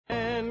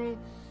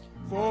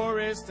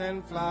Forest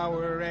and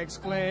flower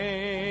exclaim,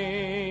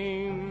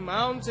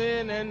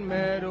 mountain and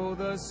meadow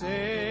the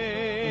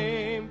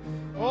same.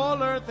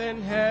 All earth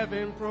and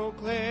heaven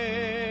proclaim,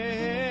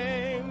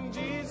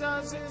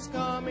 Jesus is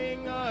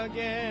coming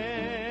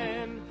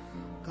again,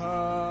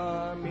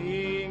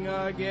 coming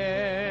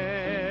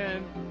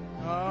again,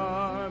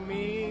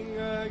 coming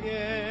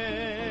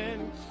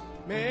again.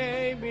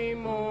 Maybe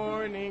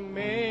morning,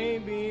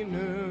 maybe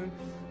noon,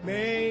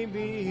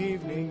 maybe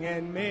evening,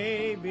 and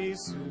maybe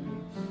soon.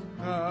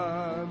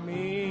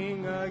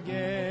 Coming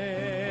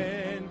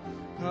again,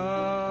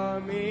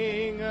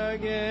 coming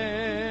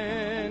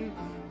again.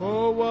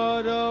 Oh,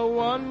 what a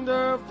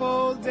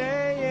wonderful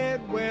day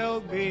it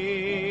will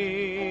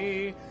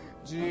be.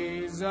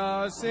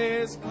 Jesus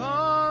is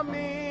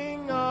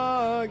coming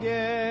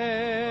again.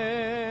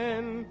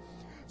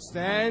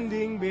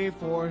 Standing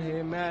before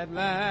him at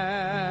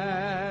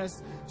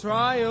last,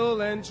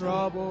 trial and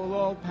trouble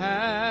all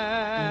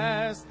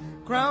past.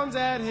 Crowns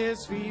at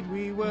his feet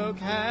we will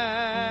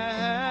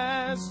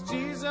cast.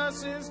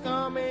 Jesus is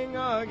coming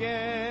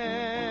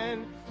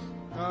again,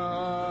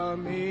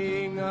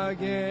 coming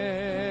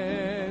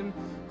again,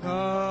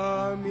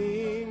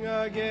 coming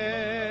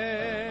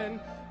again.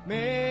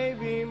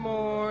 Maybe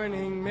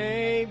morning,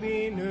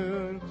 maybe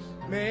noon,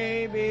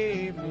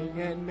 maybe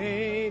evening, and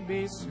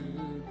maybe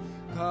soon.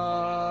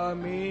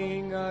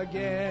 Coming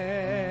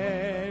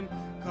again,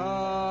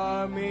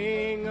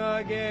 coming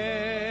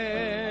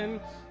again.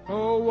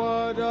 Oh,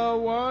 what a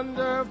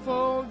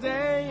wonderful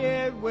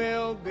day it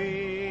will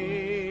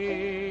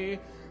be.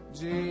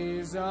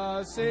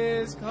 Jesus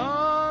is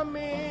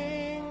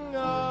coming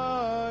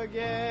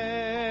again.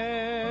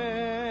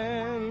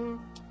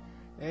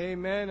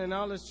 Amen. And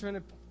now let's turn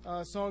to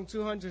Song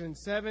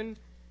 207.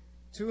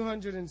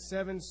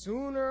 207,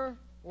 Sooner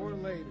or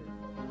Later.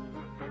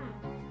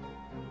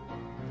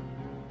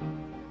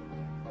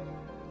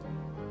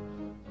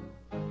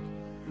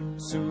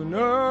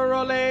 Sooner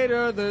or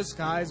later the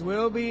skies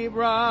will be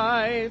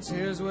bright,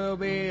 tears will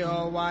be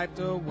all wiped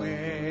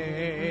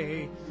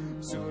away.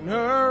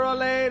 Sooner or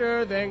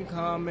later then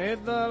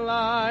cometh the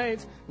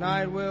light,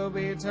 night will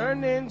be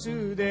turned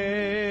into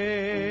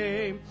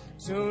day.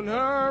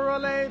 Sooner or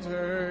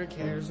later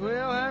cares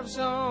will have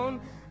shown,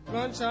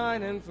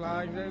 sunshine and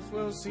flowers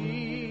will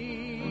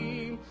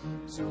see.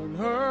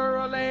 Sooner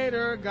or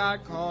later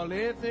God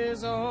calleth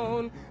his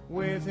own,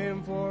 with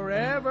him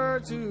forever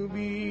to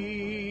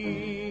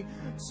be.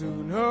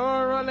 Sooner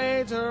or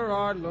later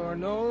our Lord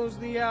knows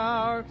the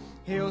hour,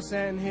 he'll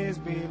send his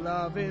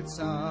beloved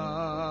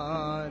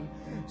Son.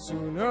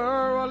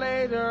 Sooner or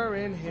later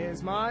in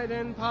his might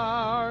and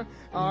power,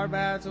 our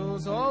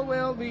battles all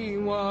will be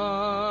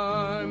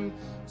won.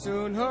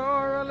 Sooner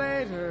or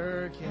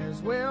later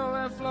cares will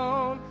have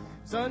flown,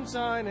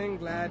 sunshine and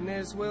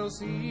gladness will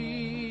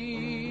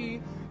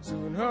see.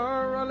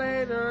 Sooner or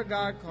later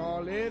God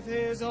calleth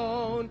his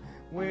own,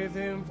 with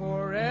him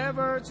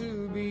forever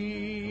to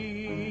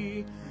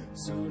be.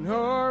 Sooner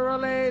or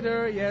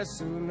later, yes,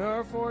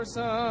 sooner for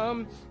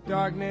some,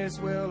 darkness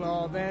will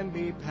all then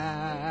be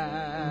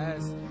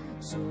past.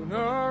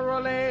 Sooner or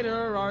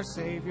later our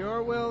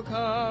Savior will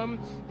come,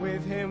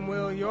 with him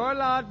will your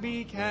lot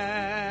be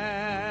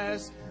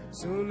cast.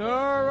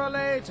 Sooner or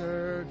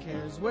later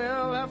cares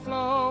will have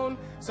flown,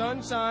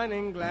 sunshine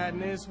and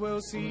gladness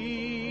will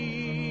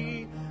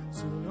see.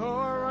 Sooner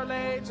or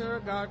later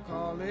God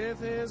calleth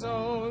his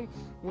own,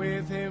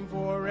 with him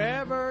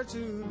forever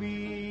to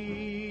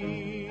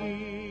be.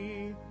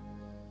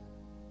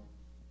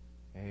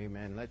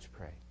 Amen. Let's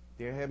pray.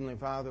 Dear Heavenly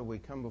Father, we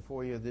come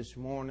before you this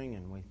morning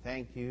and we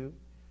thank you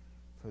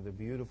for the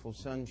beautiful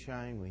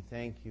sunshine. We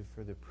thank you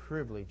for the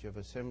privilege of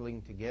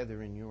assembling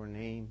together in your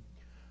name.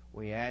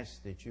 We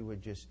ask that you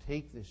would just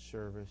take this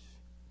service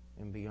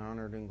and be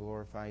honored and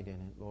glorified in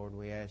it. Lord,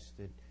 we ask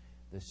that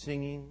the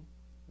singing,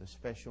 the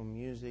special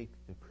music,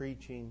 the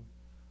preaching,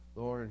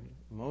 Lord,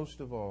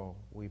 most of all,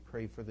 we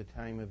pray for the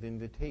time of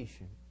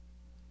invitation,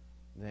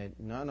 that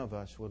none of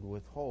us would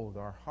withhold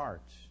our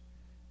hearts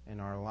and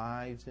our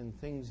lives and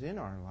things in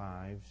our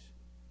lives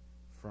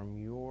from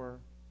your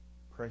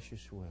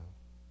precious will.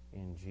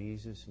 In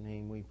Jesus'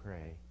 name we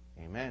pray.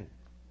 Amen.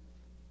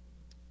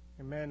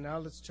 Amen. Now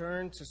let's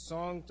turn to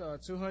Song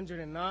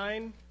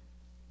 209.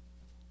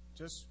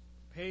 Just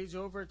page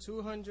over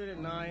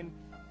 209.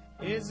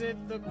 Is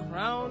it the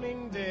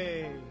crowning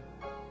day?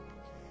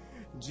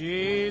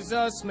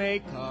 Jesus may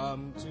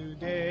come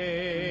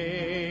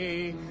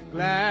today.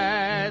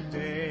 Glad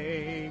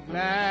day,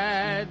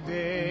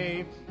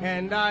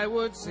 and I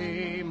would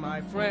see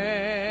my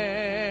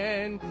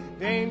friend.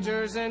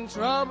 Dangers and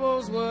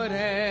troubles would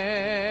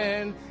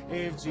end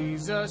if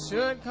Jesus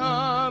should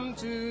come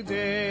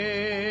today.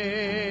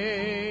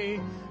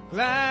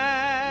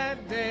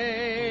 Glad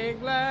day,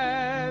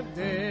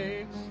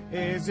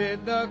 is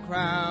it the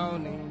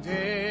crowning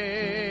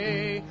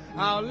day?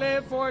 I'll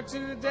live for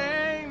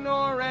today,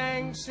 nor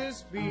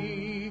anxious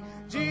be.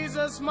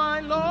 Jesus,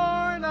 my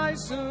Lord, I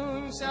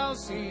soon shall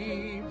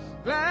see.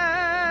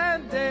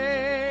 Glad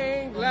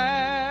day,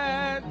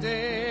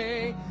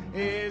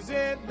 is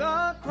it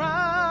the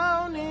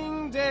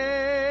crowning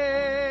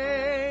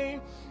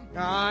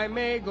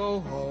may go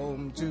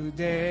home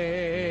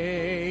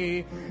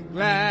today.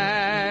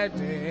 Glad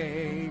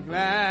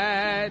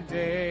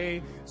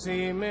day,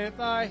 seemeth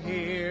I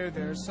hear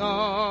their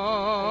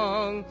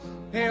song.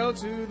 Hail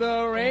to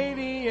the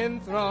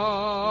radiant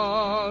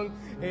throng,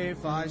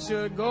 if I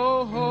should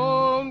go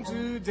home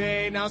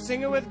today. Now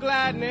sing it with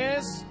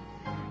gladness.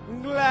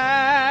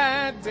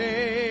 Glad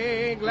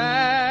day,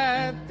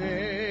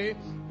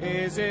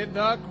 is it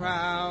the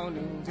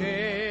crowning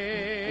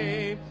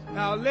day?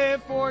 I'll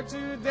live for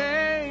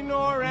today,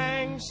 nor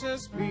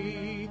anxious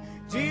be.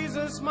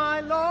 Jesus,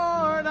 my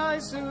Lord, I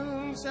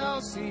soon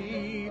shall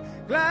see.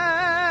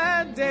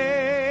 Glad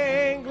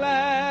day,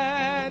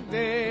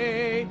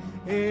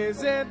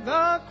 is it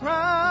the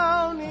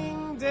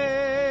crowning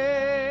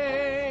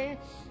day?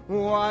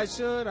 Why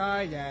should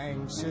I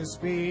anxious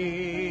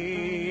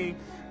be?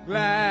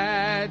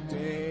 Glad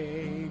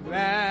day,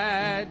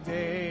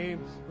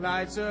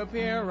 lights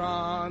appear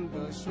on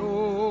the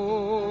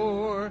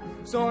shore.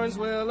 Storms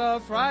will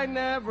affright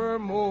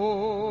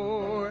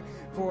nevermore,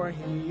 for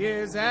he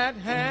is at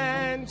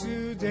hand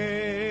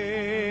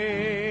today.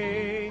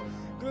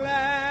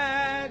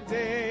 Glad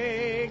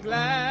day,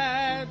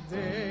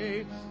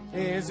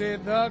 is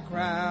it the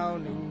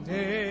crowning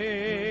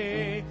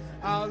day?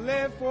 I'll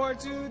live for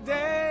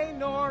today,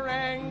 nor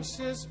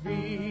anxious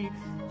be.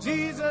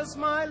 Jesus,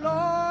 my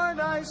Lord,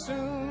 I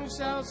soon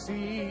shall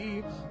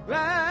see.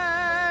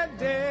 Glad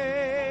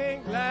day,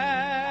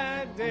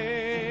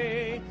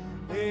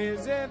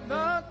 is it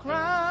the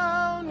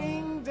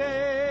crowning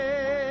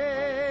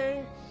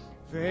day?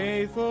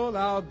 Faithful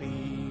I'll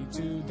be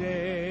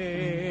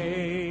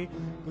today.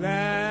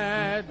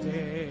 Glad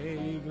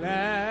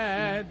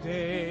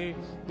day,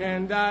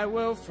 and I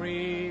will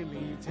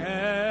freely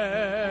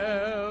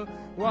tell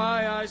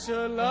why I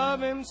should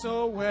love him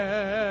so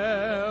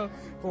well,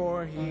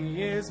 for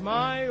he is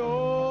my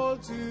all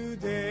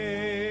today.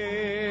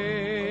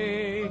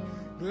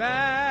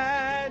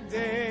 Glad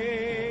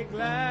day,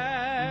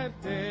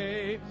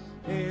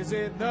 is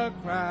it the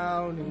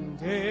crowning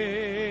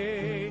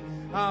day?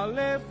 I'll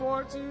live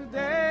for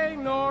today,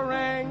 nor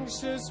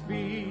anxious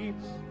be.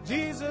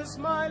 Jesus,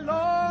 my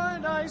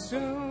Lord, I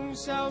soon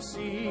shall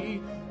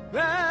see.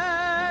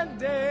 Glad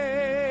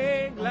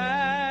day,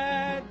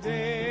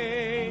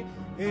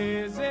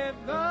 is it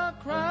the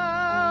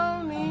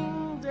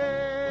crowning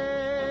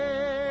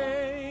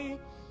day?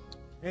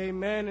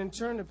 Amen. And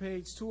turn to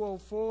page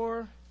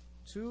 204.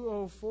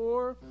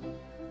 204.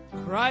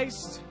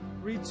 Christ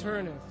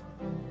returneth.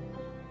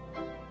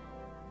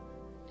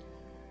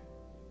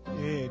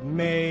 It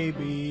may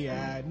be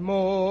at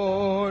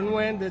morn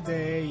when the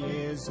day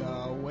is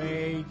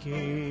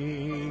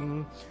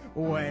awaking,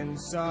 when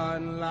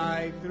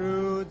sunlight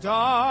through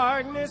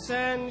darkness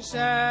and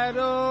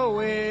shadow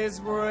is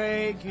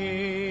breaking,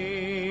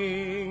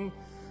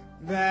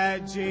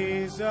 that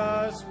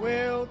Jesus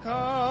will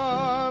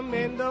come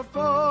in the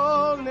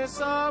fullness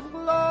of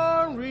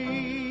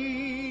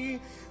glory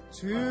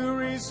to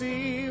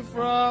receive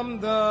from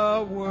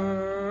the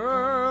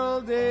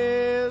world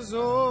his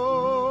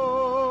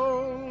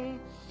own.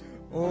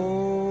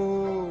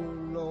 Oh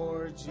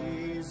Lord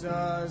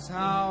Jesus,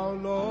 how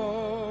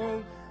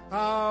long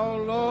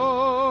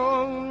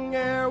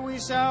ere we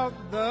shout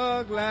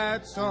the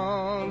glad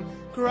song,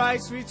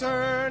 Christ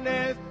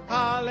returneth,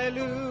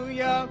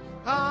 hallelujah,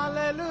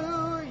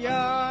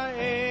 hallelujah,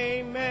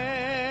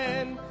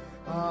 amen,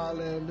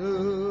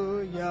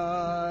 hallelujah,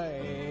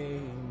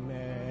 amen.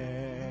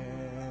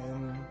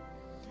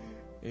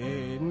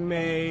 It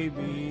may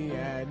be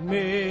at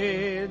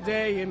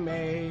midday, it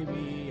may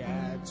be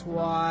at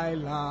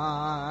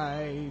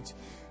twilight,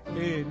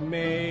 it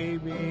may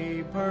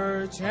be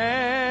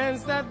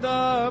perchance that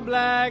the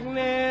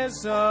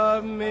blackness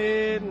of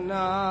midnight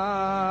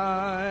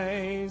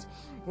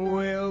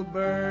will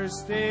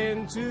burst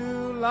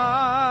into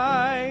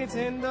light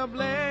in the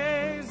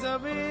blaze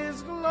of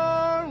his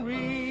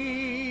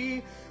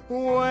glory,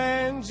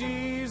 when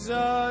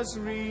Jesus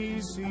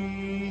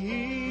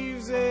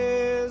receives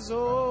his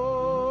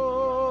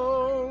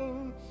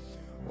own.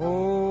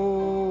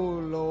 Oh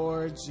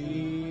Lord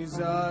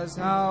Jesus,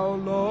 how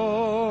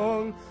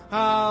long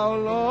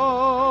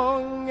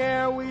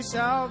ere we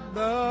shout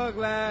the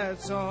glad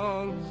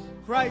song,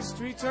 Christ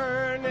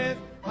returneth,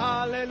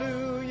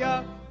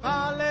 hallelujah,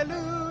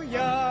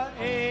 hallelujah,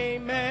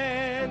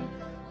 amen,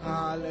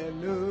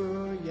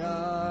 hallelujah,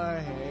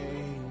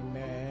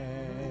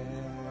 amen.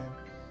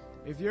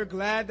 If you're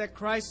glad that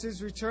Christ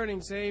is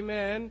returning, say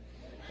amen.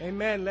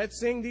 Amen. Let's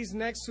sing these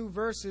next two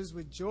verses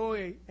with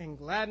joy and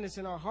gladness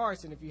in our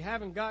hearts. And if you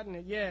haven't gotten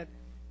it yet,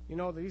 you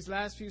know, these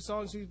last few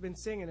songs we've been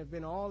singing have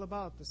been all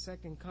about the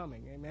second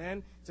coming.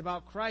 Amen. It's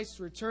about Christ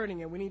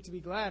returning, and we need to be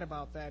glad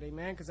about that.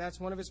 Amen. Because that's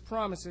one of his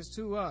promises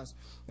to us.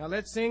 Now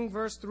let's sing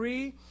verse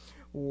 3.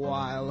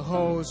 While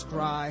hosts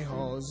cry,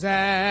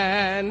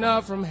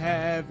 Hosanna, from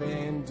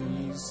heaven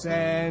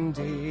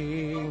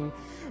descending,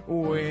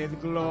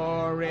 with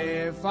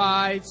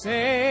glorified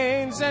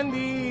saints and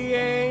the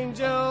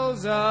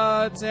angels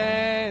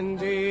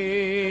attending,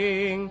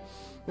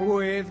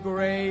 with with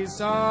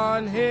grace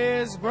on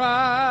his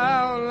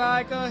brow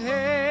like a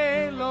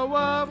halo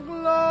of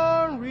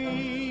glory,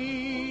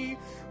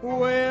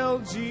 will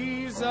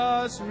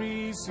Jesus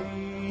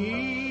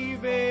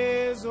receive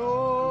his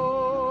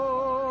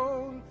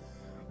own.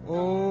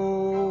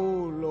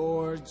 O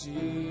Lord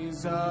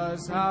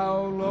Jesus,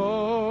 how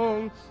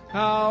long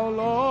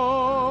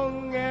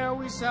ere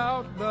we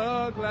shout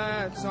the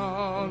glad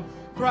song,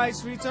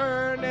 Christ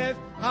returneth,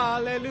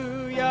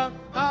 hallelujah,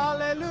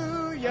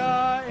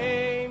 hallelujah,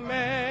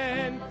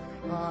 amen,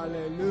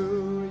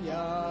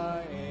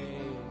 hallelujah,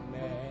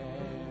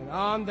 amen.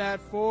 On that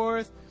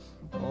fourth,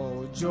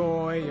 oh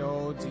joy,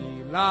 oh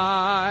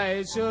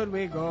delight, should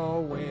we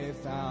go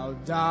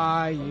without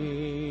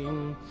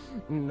dying?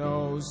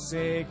 No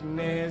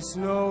sickness,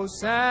 no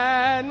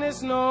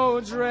sadness, no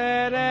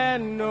dread,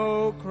 and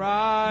no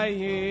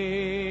crying.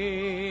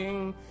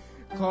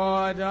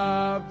 Caught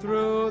up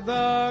through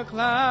the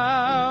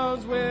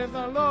clouds with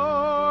the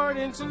Lord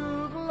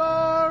into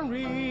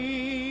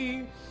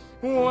glory,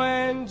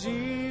 when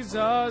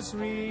Jesus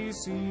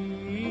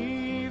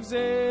receives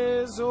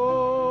his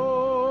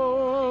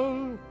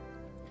own.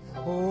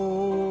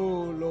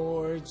 Oh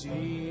Lord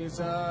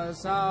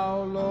Jesus,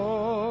 how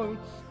long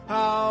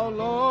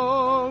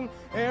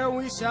ere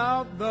we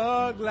shout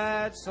the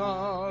glad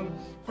song,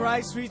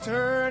 Christ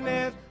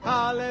returneth,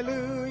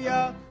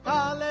 hallelujah,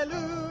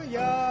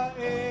 hallelujah,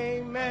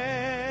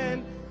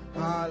 amen,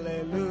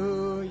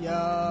 hallelujah,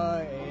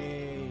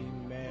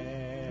 amen.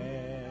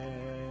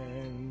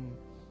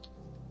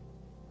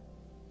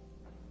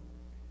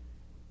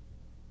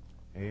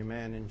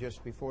 Amen. And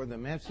just before the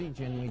message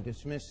and we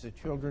dismiss the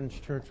children's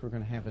church, we're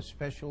going to have a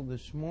special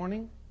this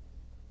morning.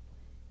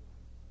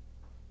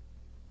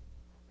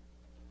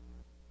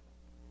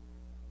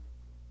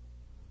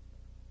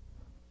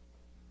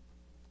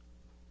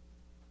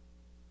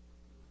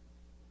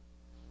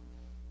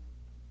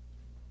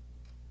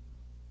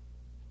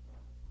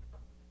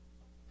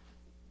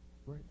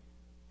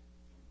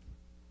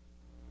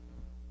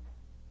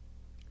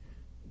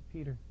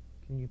 Peter,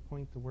 can you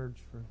point the words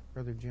for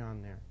Brother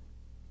John there?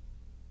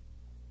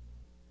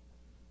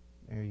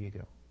 There you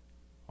go.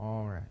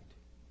 All right.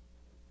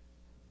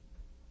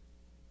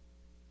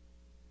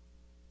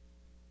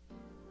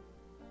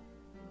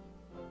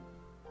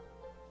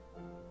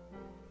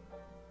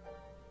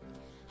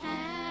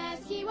 Has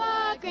he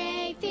what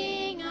great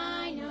thing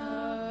I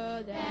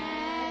know,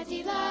 that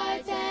he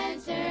loves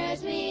and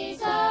serves me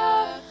so?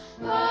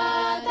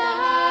 What the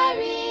high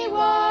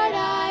reward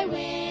I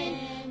win,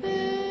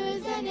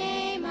 whose the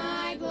name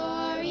I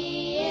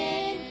glory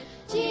in,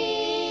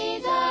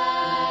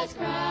 Jesus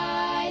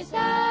Christ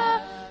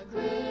the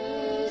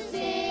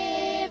crucified.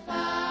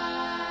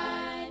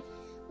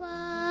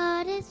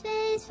 What is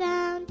faith's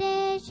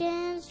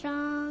foundation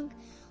strong?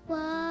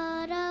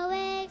 What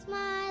awakes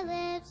my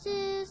lips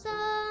to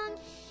song?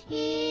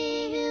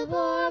 He who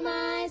bore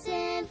my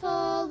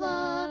sinful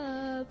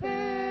load,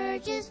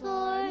 purchased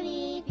for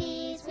me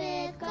peace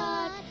with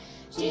God.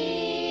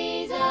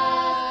 Jesus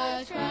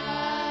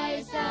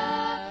Christ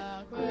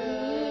the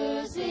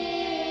crucified.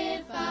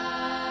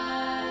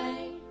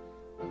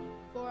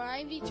 For I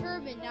am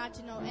determined not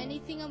to know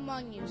anything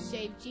among you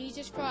save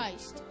Jesus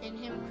Christ and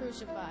him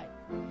crucified.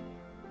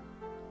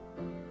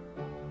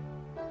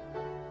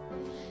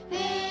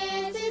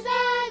 This is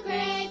a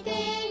great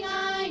thing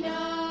I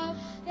know,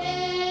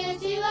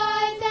 this he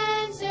loves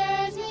and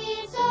serves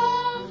me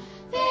so.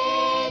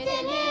 Faith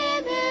in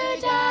him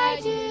who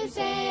died to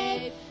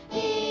save,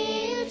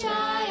 he who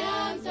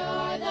triumphs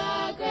o'er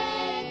the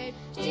grave,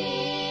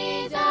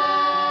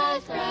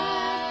 Jesus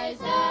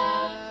Christ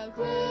the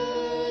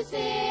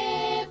crucified.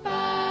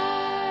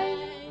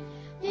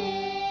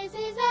 This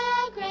is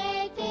a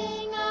great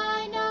thing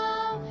I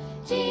know,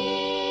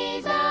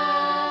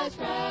 Jesus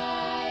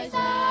Christ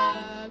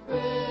the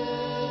crucified.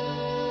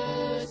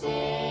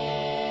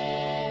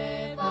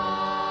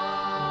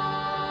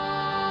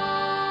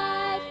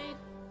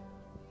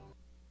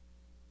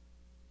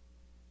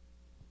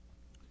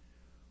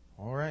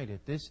 All right,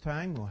 at this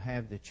time we'll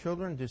have the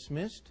children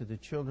dismissed to the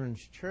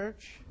children's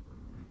church.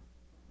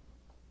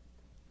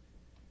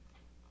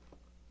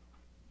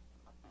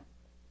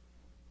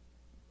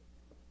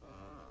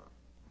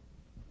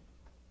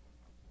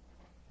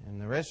 And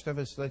the rest of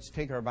us, let's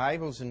take our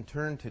Bibles and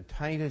turn to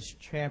Titus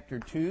chapter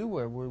 2,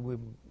 where we will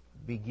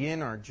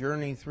begin our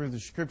journey through the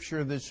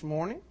Scripture this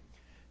morning.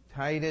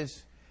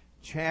 Titus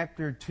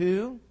chapter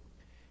 2.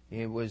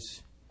 It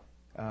was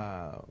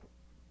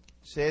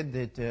said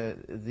that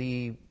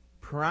the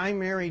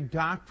primary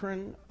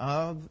doctrine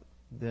of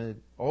the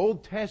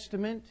Old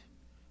Testament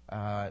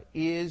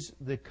is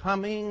the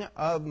coming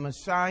of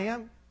Messiah.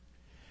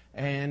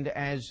 And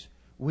as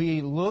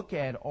we look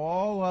at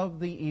all of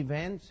the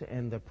events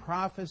and the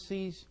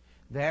prophecies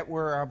that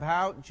were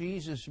about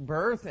Jesus'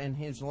 birth and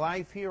his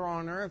life here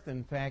on earth.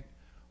 In fact,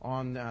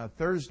 on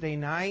Thursday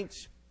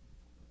nights,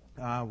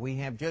 we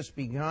have just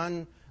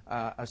begun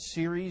a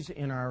series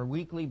in our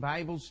weekly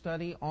Bible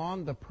study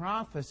on the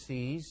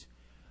prophecies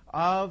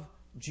of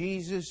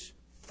Jesus'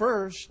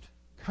 first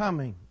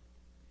coming.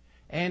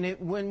 And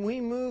when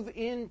we move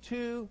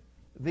into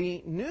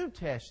the New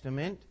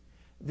Testament,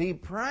 the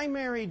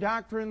primary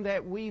doctrine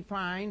that we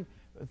find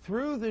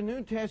through the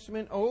New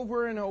Testament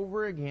over and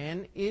over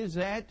again is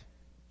that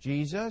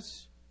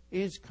Jesus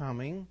is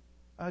coming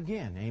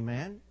again.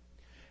 Amen?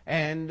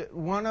 And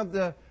one of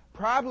the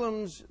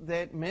problems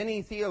that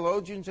many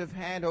theologians have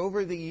had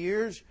over the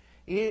years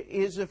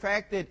is the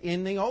fact that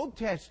in the Old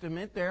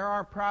Testament there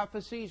are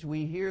prophecies.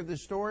 We hear the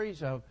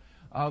stories of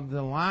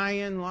the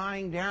lion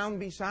lying down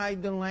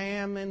beside the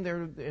lamb and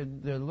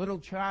the little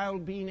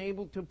child being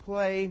able to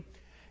play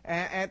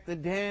at the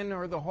den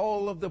or the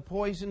hole of the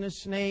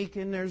poisonous snake,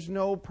 and there's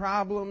no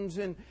problems,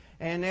 and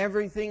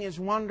everything is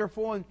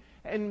wonderful.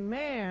 And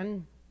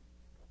man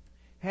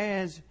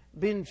has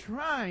been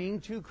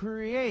trying to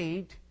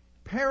create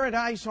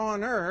paradise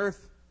on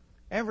earth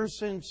ever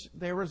since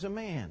there was a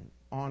man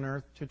on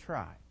earth to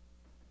try.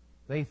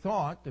 They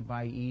thought that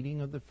by eating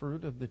of the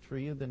fruit of the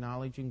tree of the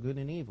knowledge of good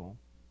and evil,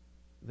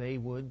 they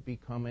would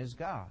become as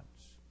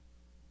gods.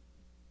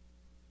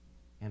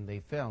 And they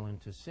fell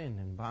into sin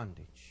and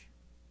bondage.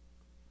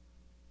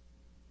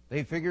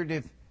 They figured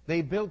if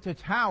they built a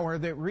tower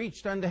that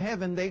reached unto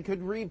heaven, they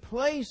could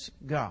replace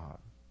God.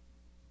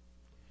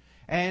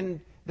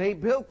 And they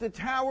built the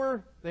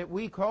tower that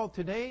we call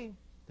today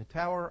the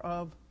Tower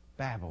of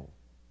Babel,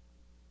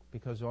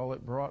 because all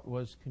it brought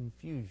was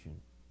confusion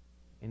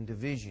and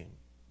division.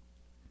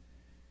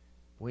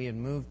 We had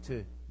moved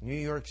to New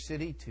York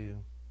City to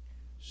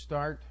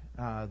start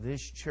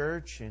this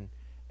church,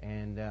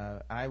 and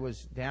I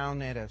was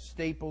down at a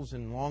Staples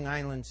in Long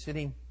Island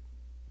City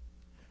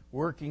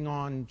working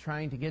on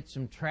trying to get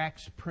some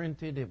tracts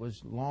printed. It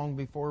was long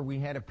before we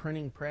had a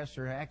printing press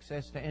or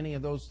access to any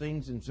of those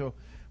things, and so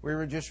we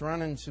were just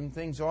running some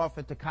things off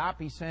at the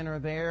copy center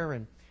there,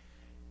 and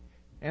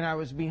I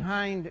was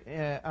behind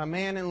a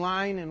man in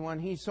line, and when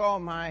he saw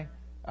my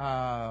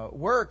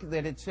work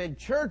that it said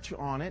church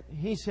on it,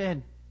 he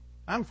said,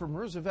 "I'm from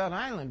Roosevelt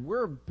Island.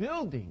 We're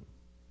building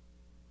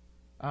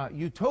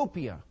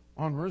Utopia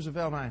on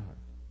Roosevelt Island."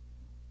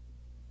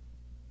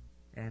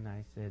 And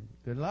I said,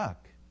 "Good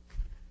luck."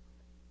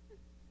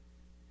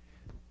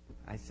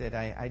 I said,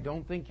 I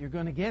don't think you're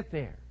going to get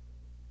there,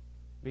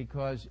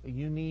 because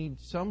you need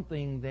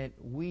something that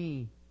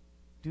we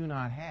do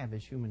not have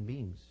as human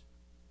beings.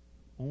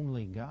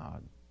 Only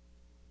God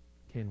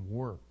can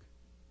work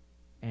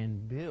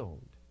and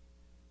build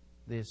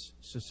this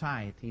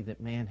society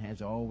that man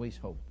has always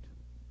hoped.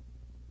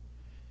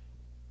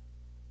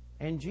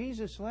 And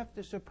Jesus left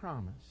us a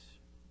promise.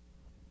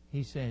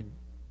 He said,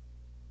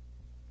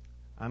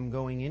 "I'm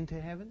going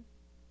into heaven,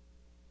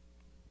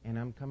 and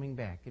I'm coming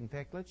back." In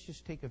fact, let's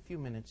just take a few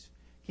minutes.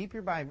 Keep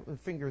your Bible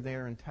finger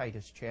there in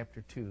Titus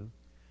chapter 2.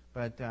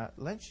 But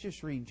let's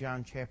just read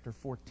John chapter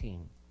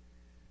 14.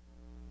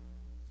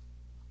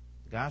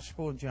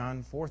 Gospel of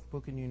John, fourth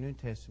book in your New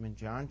Testament,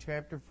 John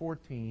chapter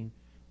 14.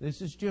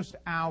 This is just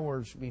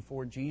hours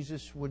before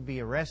Jesus would be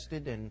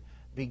arrested and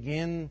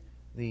begin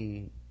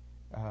the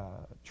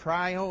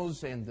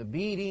trials and the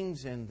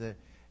beatings and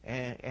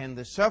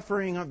the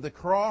suffering of the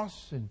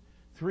cross. And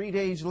 3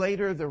 days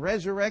later, the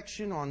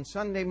resurrection on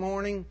Sunday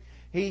morning.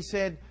 He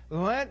said,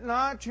 "Let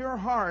not your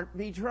heart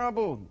be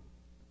troubled.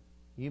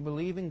 You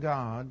believe in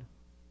God,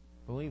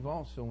 believe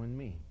also in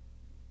me.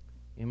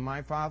 In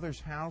my Father's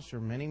house are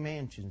many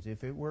mansions.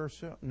 If it were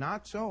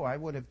not so, I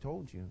would have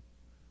told you.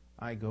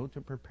 I go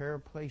to prepare a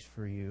place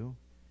for you.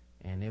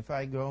 And if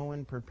I go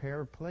and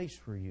prepare a place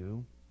for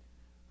you,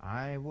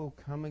 I will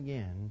come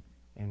again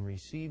and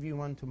receive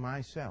you unto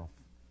myself,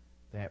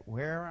 that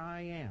where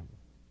I am,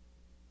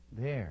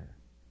 there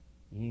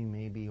ye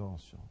may be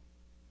also."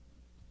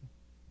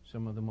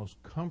 Some of the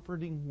most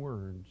comforting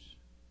words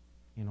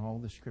in all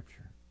the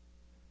Scripture.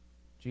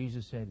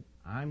 Jesus said,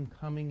 "I'm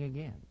coming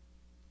again.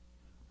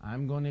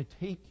 I'm going to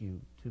take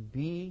you to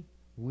be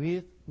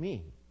with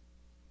me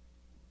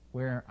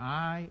where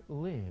I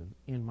live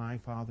in my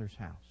Father's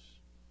house."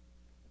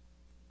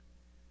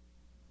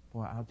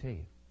 Boy, I'll tell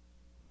you,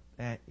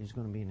 that is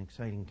going to be an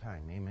exciting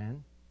time.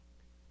 Amen?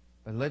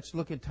 But let's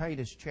look at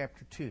Titus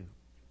chapter 2.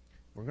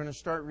 We're going to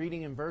start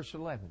reading in verse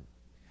 11.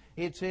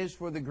 It says,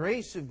 "For the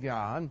grace of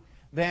God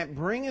that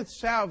bringeth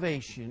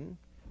salvation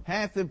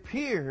hath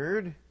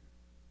appeared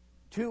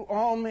to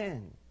all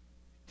men,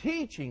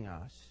 teaching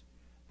us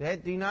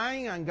that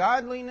denying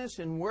ungodliness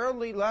and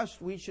worldly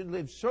lust, we should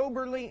live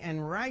soberly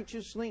and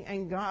righteously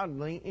and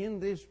godly in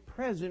this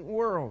present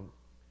world,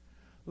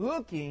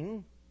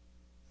 looking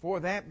for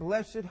that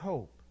blessed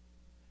hope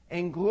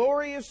and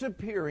glorious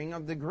appearing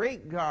of the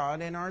great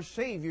God and our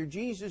Savior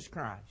Jesus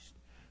Christ,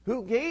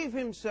 who gave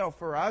himself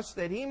for us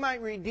that he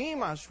might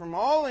redeem us from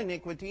all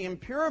iniquity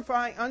and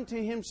purify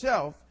unto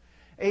himself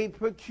a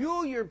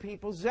peculiar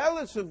people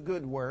zealous of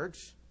good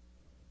works.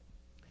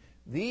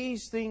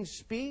 These things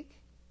speak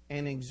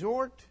and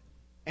exhort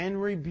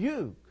and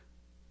rebuke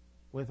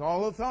with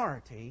all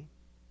authority.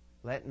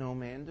 Let no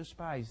man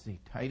despise thee."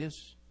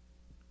 Titus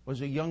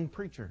was a young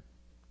preacher.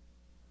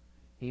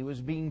 He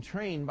was being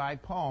trained by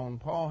Paul, and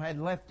Paul had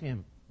left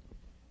him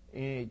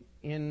in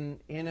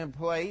a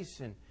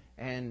place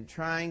and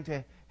trying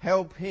to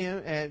help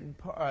him. And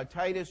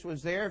Titus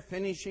was there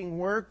finishing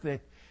work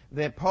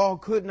that Paul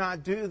could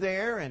not do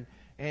there.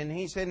 And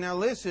he said, now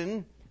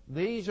listen,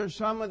 these are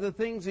some of the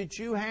things that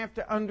you have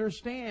to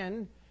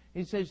understand.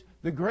 He says,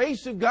 the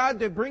grace of God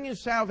that bringeth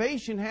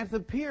salvation hath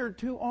appeared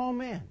to all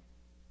men.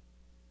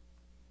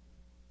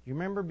 You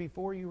remember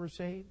before you were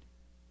saved?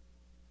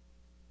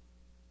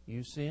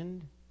 You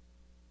sinned.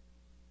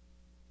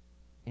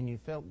 And you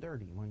felt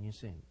dirty when you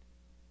sinned.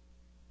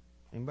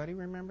 Anybody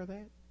remember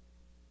that?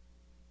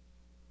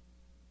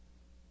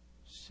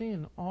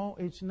 Sin,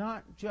 it's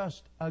not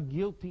just a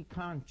guilty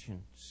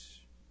conscience.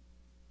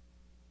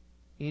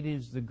 It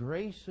is the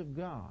grace of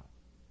God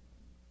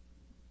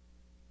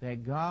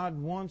that God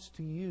wants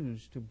to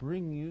use to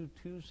bring you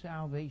to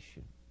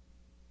salvation.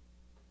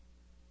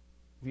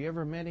 Have you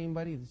ever met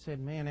anybody that said,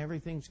 man,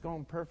 everything's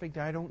going perfect,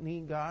 I don't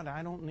need God,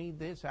 I don't need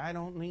this, I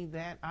don't need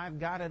that, I've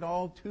got it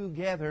all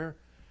together?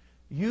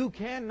 You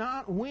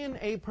cannot win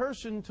a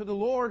person to the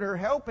Lord or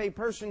help a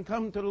person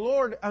come to the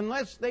Lord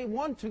unless they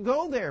want to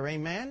go there,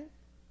 amen?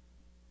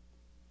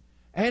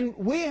 And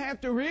we have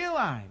to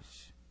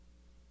realize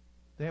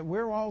that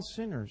we're all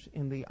sinners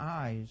in the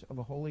eyes of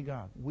a holy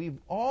God. We've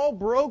all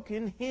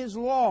broken His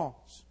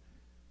laws.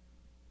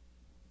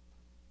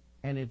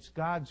 And it's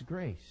God's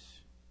grace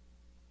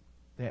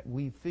that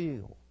we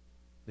feel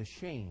the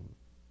shame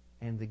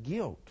and the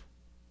guilt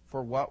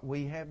for what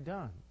we have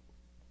done.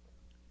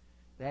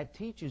 That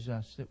teaches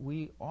us that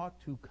we ought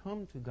to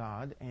come to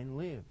God and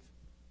live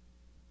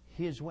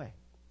His way.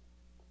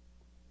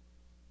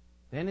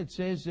 Then it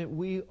says that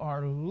we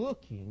are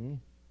looking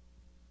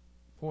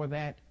for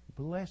that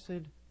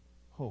blessed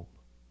hope.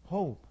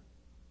 Hope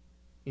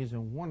is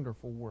a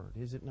wonderful word,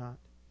 is it not?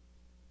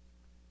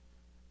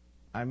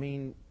 I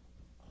mean,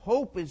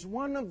 hope is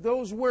one of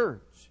those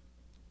words.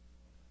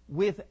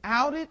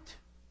 Without it,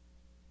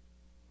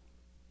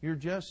 you're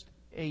just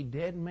a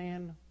dead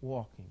man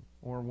walking,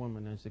 or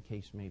woman as the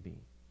case may be.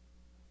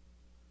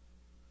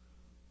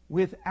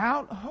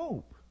 Without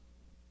hope,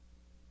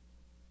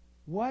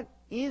 what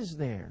is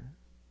there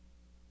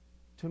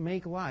to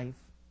make life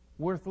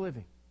worth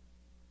living?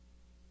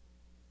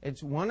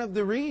 It's one of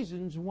the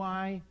reasons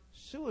why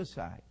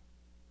suicide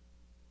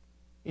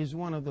is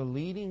one of the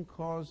leading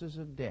causes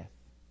of death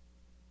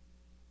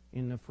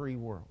in the free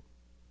world.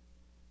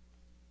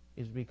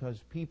 Is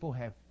because people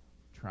have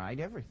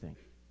tried everything.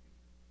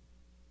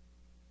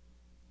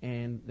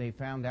 And they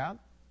found out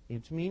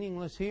it's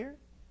meaningless here.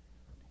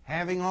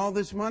 Having all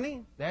this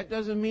money, that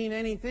doesn't mean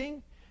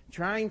anything.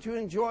 Trying to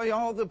enjoy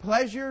all the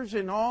pleasures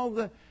and all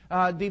the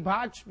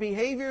debauched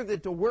behavior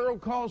that the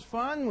world calls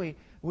fun.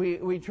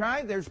 We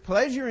try. There's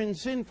pleasure in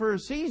sin for a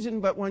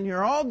season, but when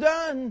you're all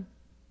done,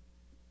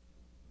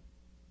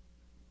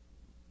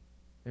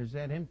 there's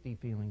that empty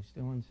feeling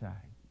still inside.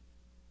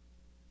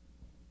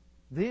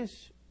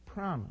 This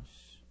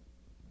promise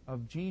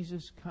of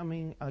Jesus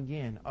coming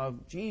again,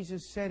 of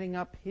Jesus setting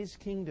up His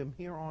kingdom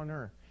here on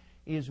earth,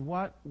 is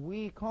what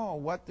we call,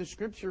 what the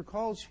Scripture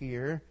calls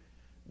here,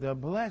 the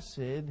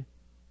blessed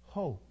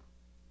hope.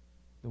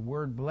 The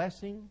word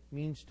blessing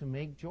means to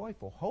make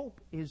joyful. Hope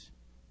is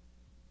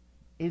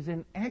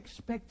an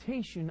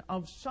expectation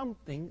of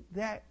something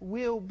that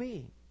will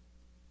be.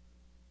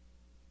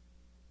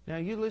 Now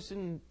you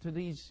listen to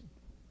these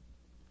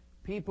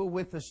people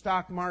with the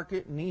stock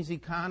market and these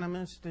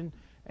economists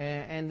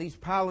and these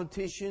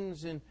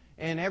politicians and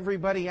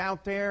everybody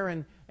out there,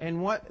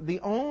 and what the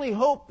only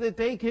hope that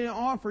they can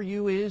offer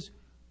you is,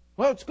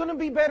 well, it's going to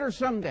be better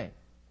someday.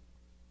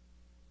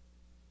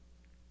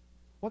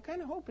 What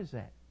kind of hope is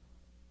that?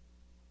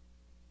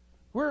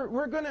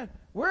 We're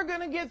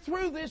gonna get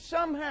through this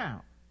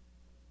somehow.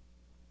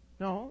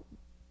 No,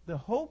 the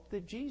hope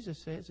that Jesus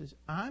says is,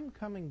 I'm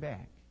coming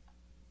back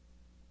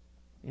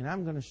and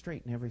I'm going to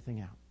straighten everything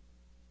out.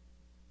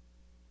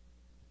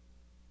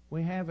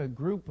 We have a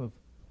group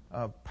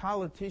of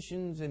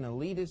politicians and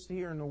elitists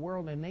here in the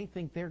world, and they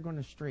think they're going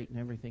to straighten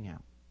everything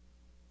out.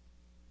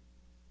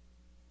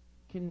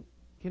 Can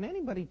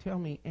anybody tell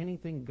me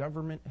anything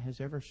government has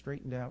ever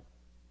straightened out?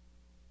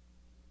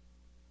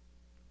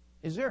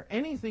 Is there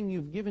anything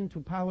you've given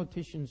to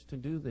politicians to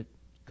do that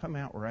come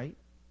out right?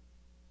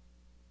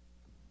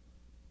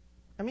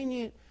 I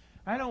mean,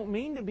 I don't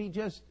mean to be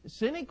just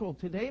cynical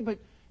today, but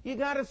you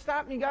got to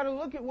stop and you got to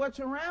look at what's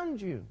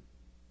around you.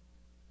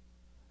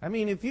 I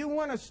mean, if you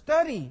want to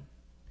study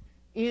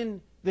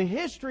in the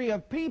history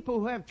of people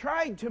who have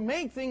tried to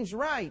make things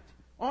right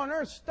on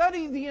earth,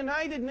 study the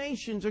United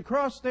Nations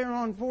across there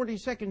on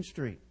 42nd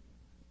Street.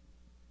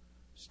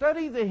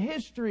 Study the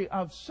history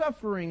of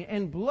suffering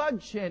and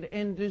bloodshed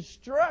and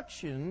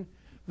destruction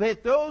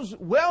that those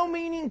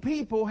well-meaning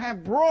people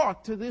have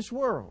brought to this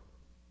world.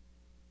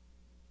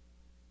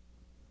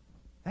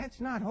 That's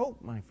not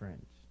hope, my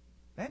friends.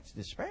 That's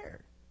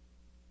despair.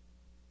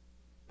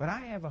 But I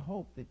have a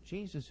hope that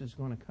Jesus is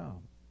going to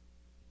come.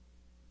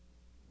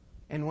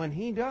 And when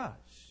He does,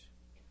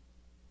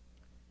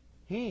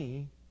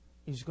 He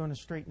is going to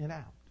straighten it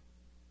out.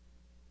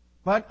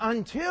 But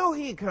until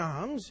He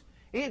comes,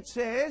 it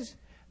says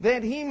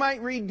that He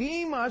might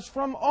redeem us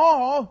from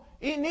all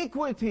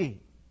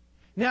iniquity.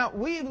 Now,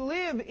 we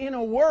live in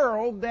a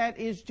world that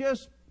is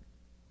just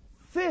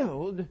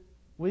filled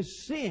with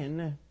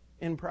sin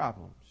and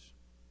problems.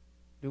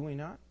 Do we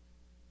not?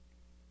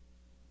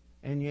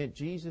 And yet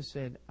Jesus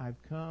said, I've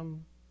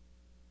come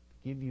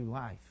to give you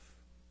life,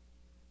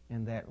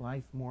 and that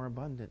life more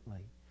abundantly.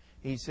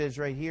 He says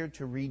right here,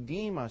 to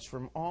redeem us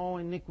from all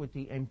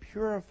iniquity and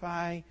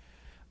purify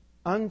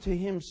unto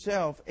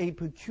Himself a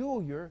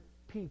peculiar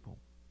people.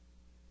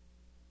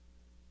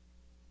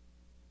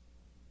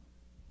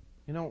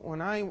 You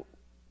know,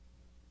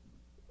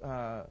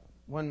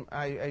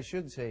 I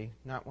should say,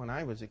 not when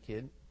I was a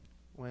kid.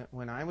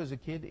 When I was a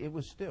kid, it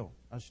was still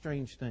a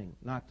strange thing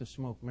not to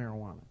smoke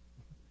marijuana.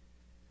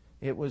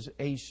 It was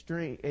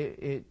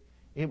it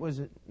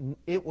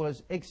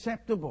was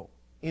acceptable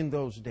in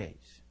those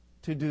days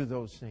to do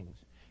those things.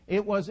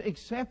 It was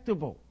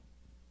acceptable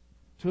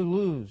to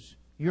lose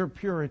your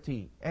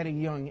purity at a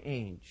young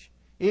age.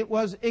 It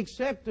was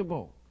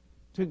acceptable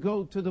to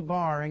go to the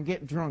bar and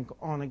get drunk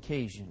on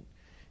occasion.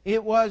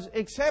 It was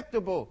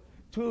acceptable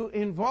to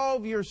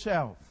involve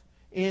yourself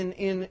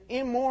in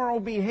immoral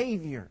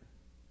behavior.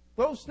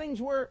 Those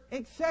things were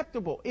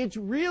acceptable. It's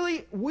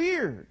really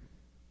weird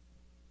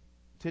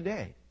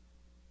today.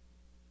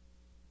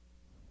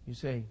 You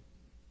say,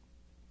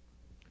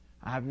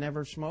 I've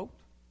never smoked,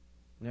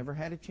 never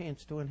had a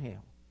chance to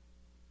inhale.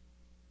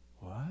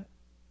 What?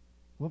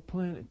 What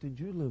planet did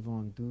you live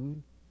on,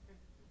 dude?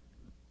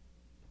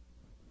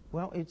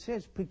 Well, it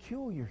says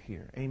peculiar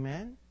here.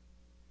 Amen?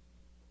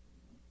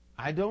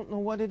 I don't know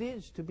what it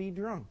is to be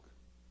drunk.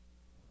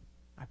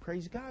 I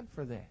praise God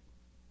for that.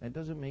 That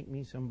doesn't make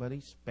me somebody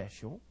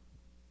special.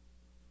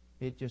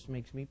 It just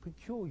makes me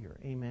peculiar.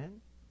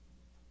 Amen?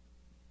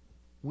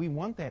 We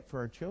want that for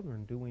our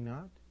children, do we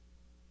not?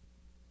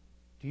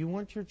 Do you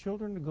want your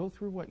children to go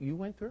through what you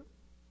went through?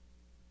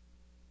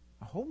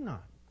 I hope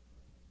not.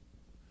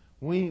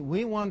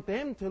 We want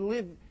them to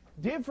live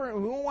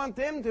different. We want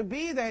them to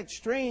be that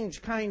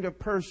strange kind of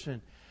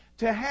person.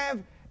 To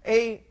have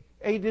a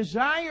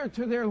desire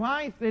to their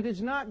life that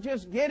is not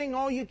just getting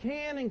all you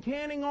can and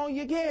canning all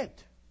you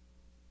get.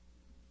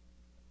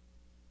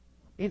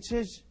 It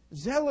says,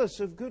 zealous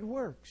of good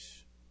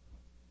works.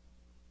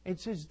 It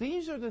says,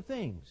 these are the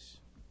things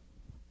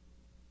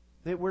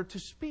that we're to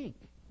speak.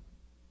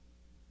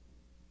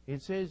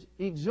 It says,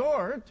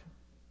 exhort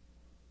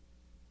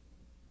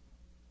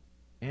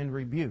and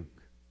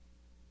rebuke.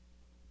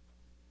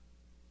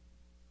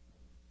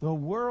 The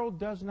world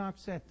does not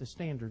set the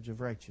standards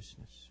of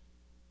righteousness.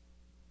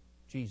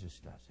 Jesus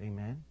does.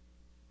 Amen?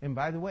 And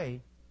by the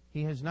way,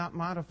 He has not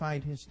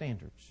modified His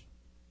standards.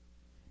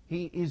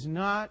 He is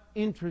not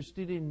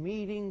interested in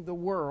meeting the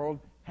world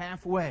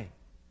halfway.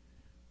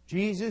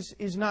 Jesus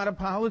is not a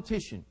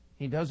politician.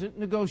 He doesn't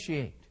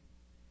negotiate.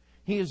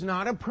 He is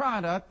not a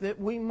product that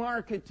we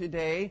market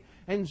today,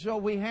 and so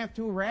we have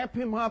to wrap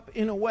Him up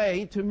in a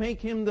way to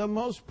make Him the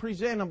most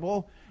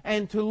presentable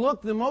and to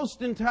look the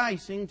most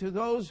enticing to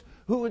those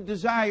who would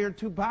desire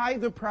to buy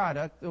the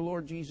product, the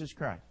Lord Jesus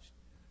Christ.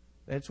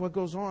 That's what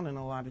goes on in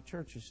a lot of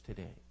churches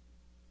today.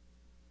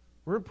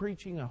 We're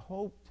preaching a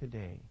hope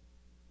today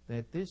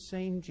that this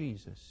same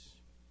Jesus,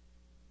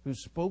 who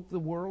spoke the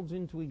worlds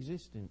into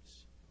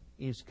existence,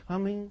 is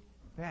coming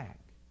back.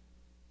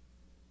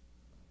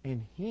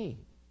 And He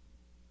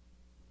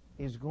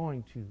is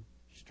going to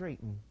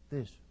straighten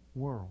this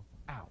world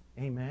out.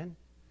 Amen?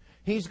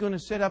 He's going to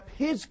set up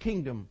His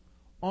kingdom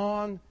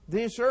on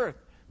this earth.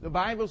 The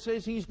Bible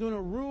says He's going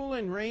to rule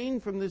and reign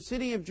from the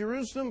city of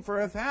Jerusalem for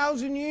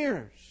 1,000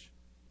 years.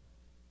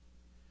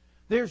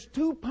 There's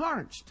two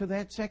parts to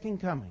that second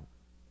coming.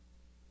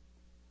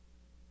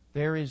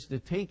 There is the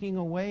taking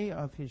away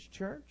of His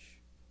church,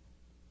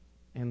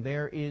 and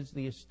there is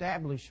the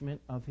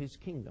establishment of His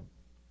kingdom.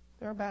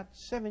 There are about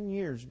 7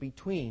 years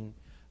between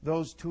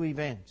those two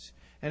events.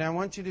 And I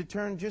want you to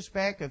turn just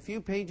back a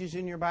few pages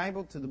in your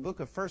Bible to the book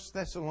of 1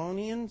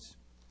 Thessalonians.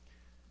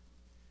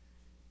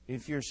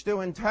 If you're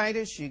still in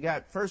Titus, you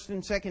got 1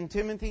 and 2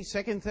 Timothy,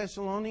 2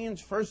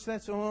 Thessalonians, 1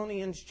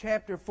 Thessalonians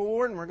chapter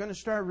 4, and we're going to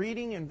start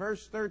reading in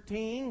verse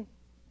 13.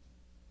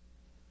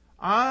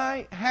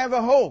 I have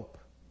a hope.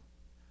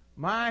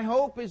 My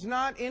hope is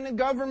not in the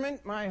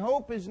government. My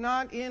hope is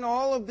not in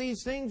all of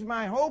these things.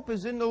 My hope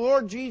is in the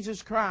Lord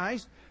Jesus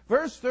Christ.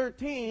 Verse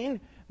 13,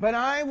 but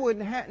I would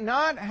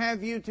not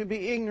have you to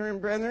be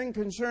ignorant, brethren,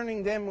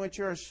 concerning them which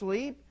are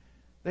asleep,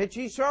 that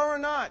ye sorrow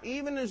not,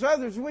 even as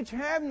others which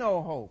have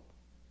no hope.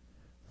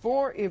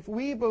 For if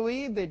we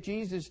believe that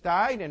Jesus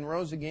died and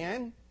rose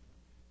again,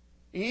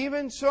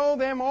 even so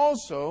them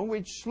also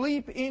which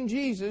sleep in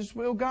Jesus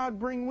will God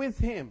bring with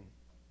Him.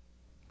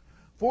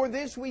 For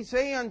this we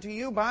say unto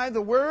you by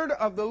the word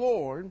of the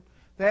Lord,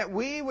 that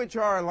we which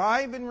are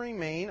alive and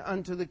remain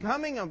unto the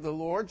coming of the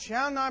Lord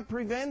shall not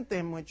prevent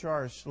them which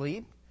are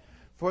asleep.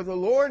 For the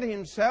Lord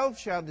Himself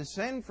shall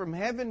descend from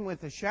heaven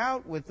with a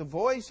shout, with the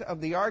voice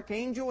of the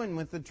archangel, and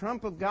with the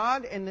trump of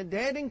God, and the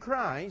dead in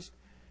Christ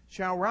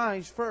shall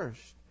rise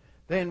first.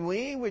 Then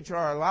we which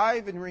are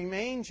alive and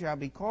remain shall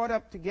be caught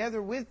up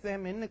together with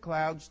them in the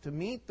clouds to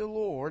meet the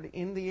Lord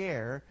in the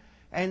air,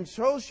 and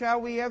so shall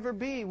we ever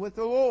be with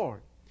the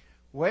Lord.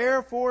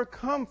 Wherefore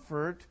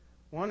comfort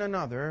one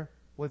another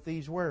with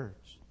these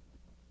words.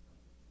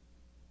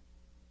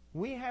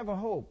 We have a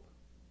hope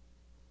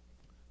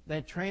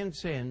that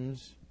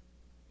transcends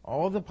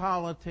all the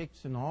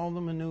politics and all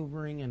the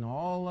maneuvering and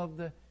all of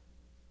the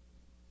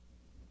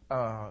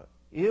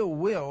ill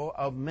will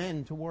of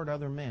men toward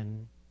other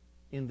men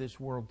in this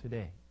world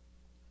today.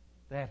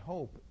 That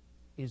hope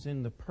is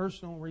in the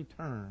personal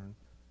return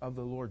of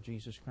the Lord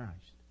Jesus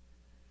Christ.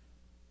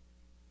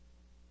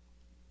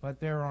 But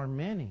there are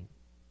many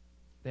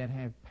that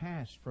have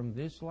passed from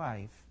this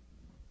life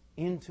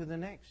into the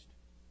next.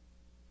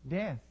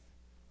 Death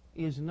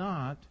is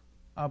not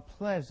a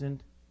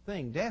pleasant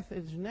thing. Death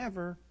is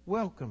never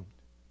welcomed.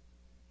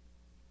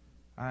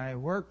 I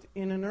worked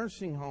in a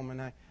nursing home,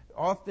 and I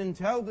often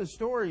tell the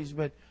stories,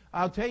 but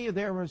I'll tell you,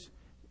 there was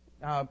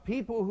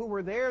people who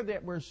were there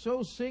that were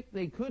so sick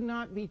they could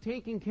not be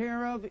taken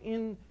care of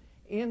in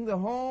the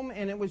home,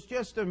 and it was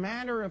just a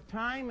matter of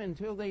time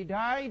until they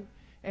died,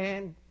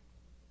 and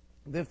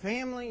the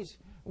families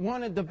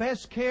wanted the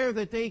best care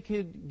that they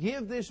could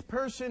give this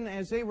person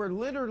as they were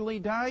literally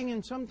dying,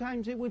 and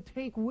sometimes it would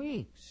take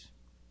weeks,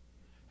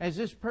 as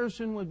this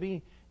person would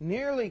be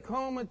nearly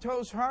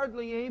comatose,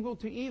 hardly able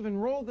to even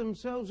roll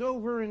themselves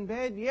over in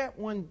bed. Yet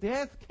when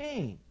death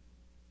came,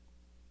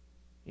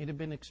 it had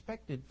been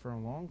expected for a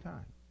long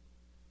time.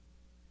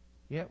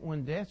 Yet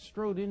when death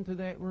strode into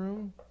that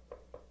room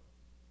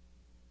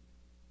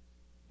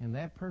and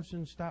that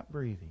person stopped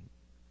breathing,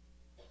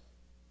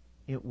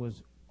 it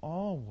was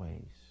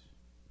always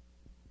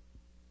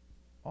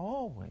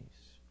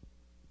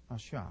a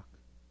shock.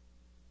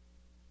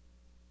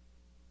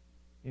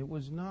 It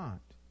was not,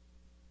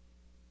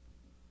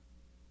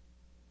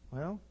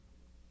 well,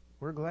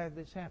 we're glad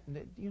this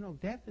happened. You know,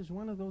 death is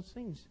one of those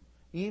things.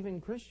 Even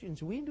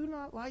Christians, we do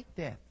not like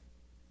death.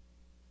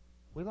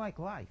 We like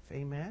life.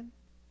 Amen?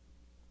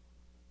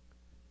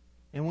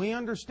 And we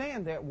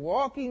understand that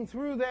walking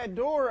through that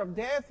door of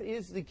death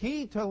is the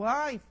key to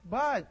life,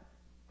 but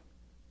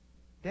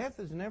death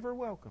is never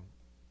welcome.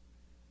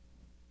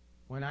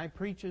 When I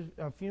preach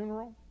a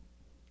funeral,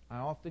 I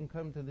often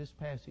come to this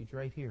passage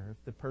right here,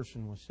 if the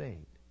person was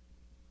saved.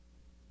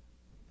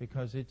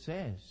 Because it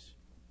says,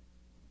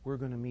 we're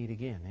going to meet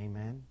again.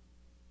 Amen?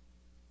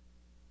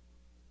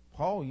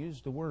 Paul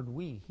used the word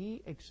we.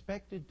 He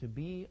expected to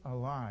be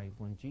alive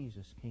when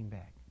Jesus came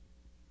back.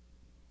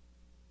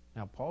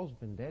 Now, Paul's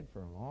been dead for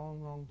a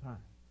long, long time.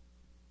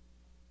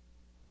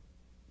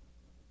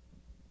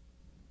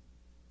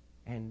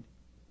 And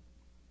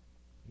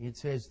it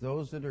says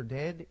those that are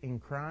dead in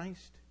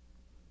Christ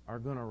are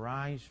going to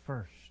rise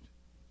first.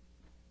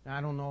 Now,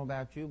 I don't know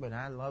about you, but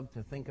I love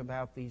to think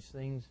about these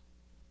things.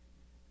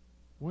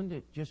 Wouldn't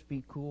it just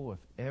be cool if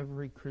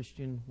every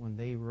Christian,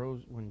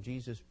 when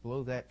Jesus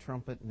blew that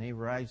trumpet and they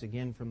rise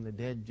again from the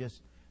dead,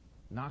 just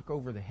knock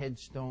over the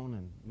headstone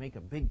and make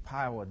a big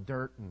pile of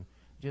dirt and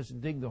just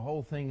dig the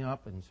whole thing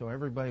up, and so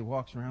everybody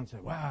walks around and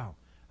says, wow.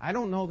 I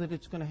don't know that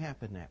it's going to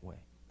happen that way.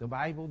 The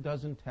Bible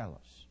doesn't tell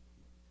us.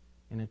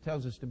 And it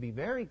tells us to be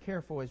very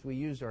careful as we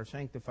use our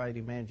sanctified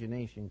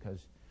imagination,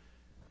 because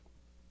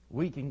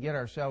we can get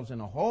ourselves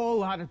in a whole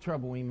lot of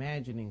trouble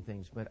imagining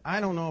things. But I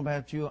don't know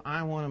about you.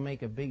 I want to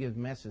make a big as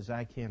mess as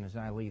I can as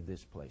I leave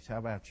this place. How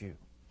about you?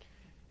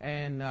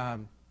 And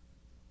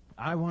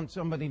I want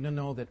somebody to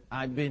know that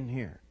I've been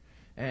here.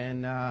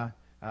 And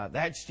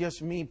that's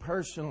just me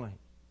personally.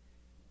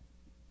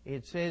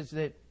 It says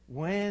that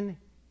when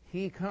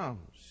He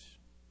comes,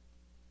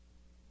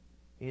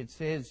 it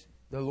says,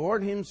 the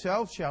Lord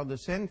Himself shall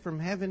descend from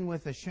heaven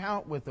with a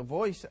shout, with the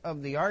voice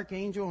of the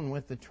archangel, and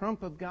with the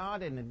trump of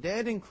God, and the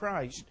dead in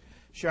Christ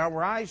shall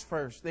rise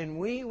first. Then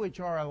we which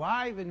are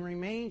alive and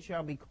remain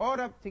shall be caught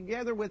up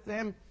together with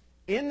them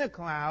in the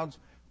clouds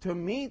to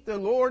meet the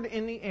Lord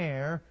in the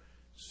air.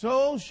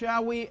 So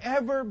shall we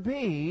ever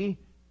be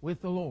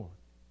with the Lord.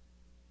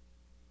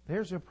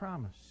 There's a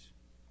promise.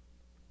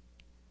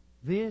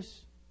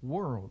 This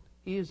world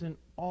isn't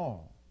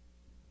all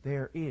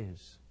there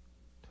is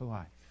to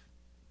life.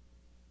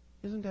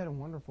 Isn't that a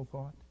wonderful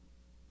thought?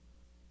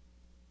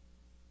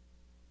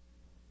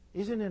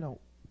 Isn't it a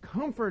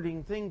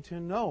comforting thing to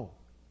know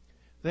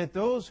that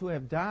those who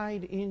have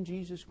died in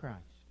Jesus Christ,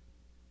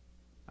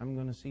 I'm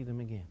going to see them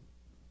again?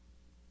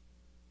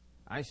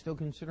 I still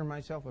consider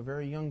myself a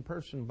very young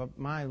person, but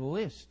my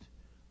list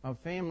of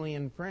family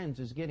and friends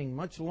is getting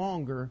much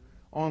longer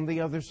on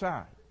the other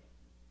side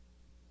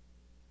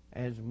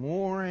as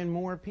more and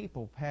more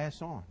people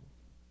pass on.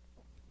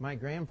 My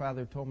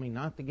grandfather told me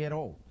not to get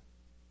old.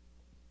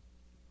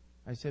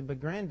 I said, but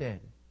Granddad,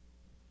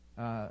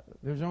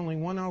 there's only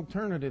one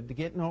alternative to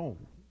getting old.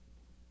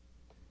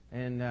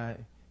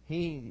 And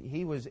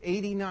he was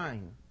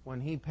 89 when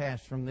he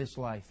passed from this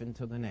life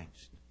into the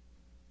next.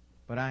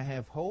 But I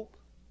have hope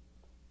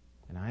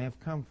and I have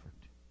comfort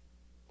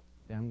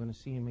that I'm going to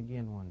see him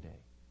again one day.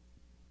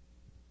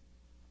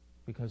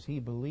 Because he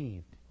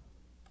believed,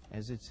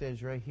 as it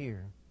says right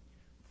here,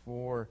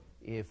 for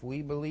if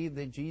we believe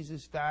that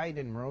Jesus died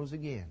and rose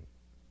again,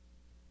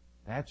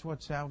 that's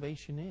what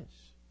salvation is.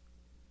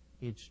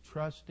 It's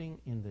trusting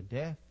in the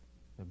death,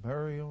 the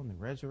burial, and the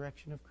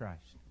resurrection of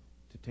Christ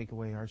to take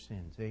away our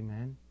sins.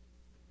 Amen.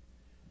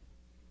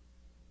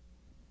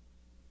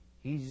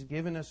 He's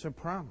given us a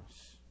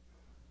promise.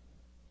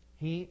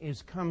 He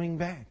is coming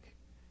back.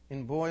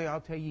 And boy,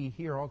 I'll tell you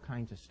hear all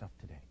kinds of stuff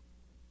today.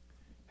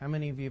 How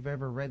many of you have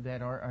ever read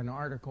an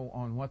article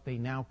on what they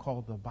now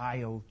call the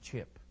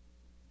biochip?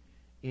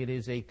 It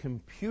is a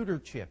computer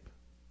chip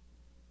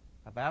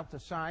about the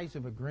size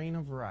of a grain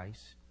of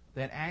rice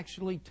that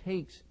actually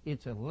takes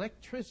its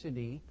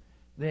electricity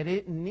that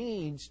it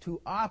needs to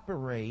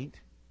operate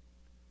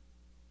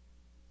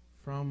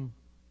from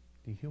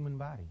the human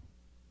body.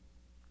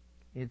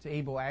 It's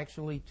able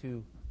actually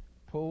to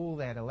pull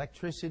that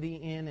electricity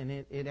in, and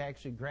it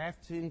actually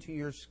grafts into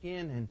your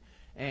skin,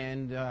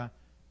 and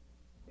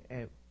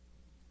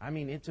I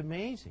mean, it's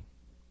amazing.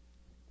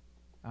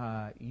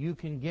 You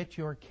can get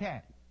your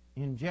cat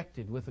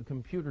injected with a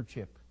computer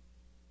chip,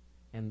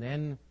 and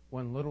then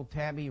when little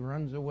Tabby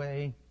runs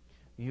away,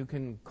 you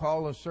can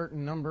call a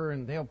certain number,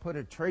 and they'll put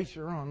a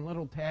tracer on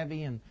little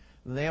Tabby, and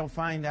they'll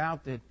find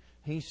out that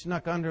he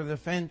snuck under the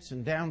fence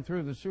and down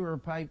through the sewer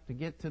pipe to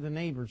get to the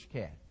neighbor's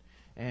cat.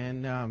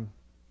 And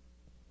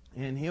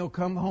he'll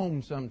come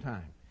home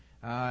sometime.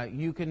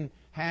 You can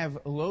have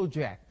a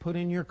LoJack put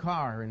in your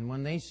car, and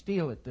when they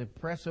steal it, they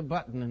press a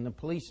button, and the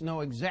police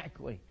know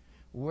exactly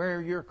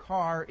where your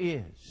car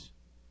is.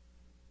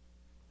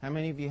 How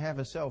many of you have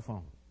a cell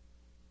phone?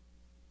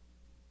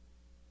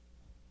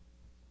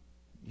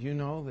 You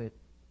know that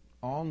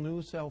all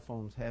new cell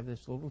phones have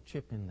this little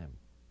chip in them,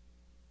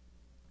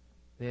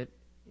 that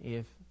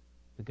if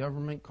the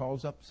government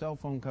calls up a cell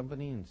phone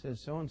company and says,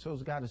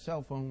 so-and-so's got a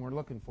cell phone, we're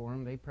looking for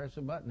him, they press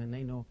a button and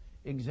they know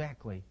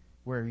exactly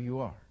where you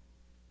are.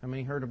 How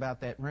many heard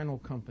about that rental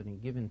company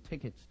giving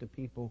tickets to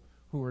people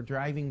who were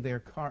driving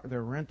their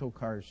rental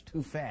cars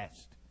too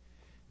fast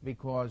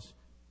because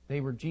they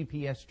were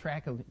GPS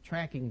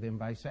tracking them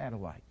by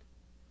satellite?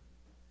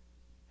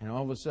 And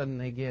all of a sudden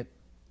they get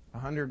a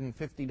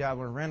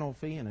 $150 rental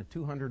fee and a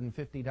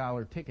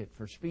 $250 ticket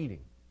for speeding.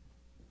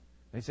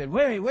 They said,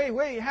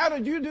 wait, how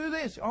did you do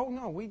this? Oh,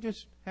 no, we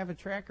just have a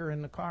tracker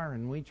in the car,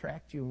 and we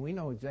tracked you, and we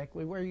know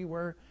exactly where you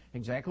were,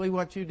 exactly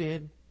what you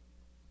did.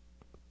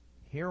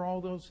 Hear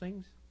all those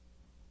things?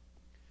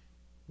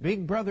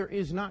 Big Brother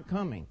is not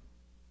coming.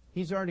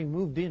 He's already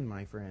moved in,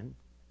 my friend.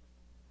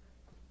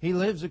 He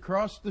lives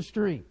across the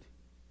street.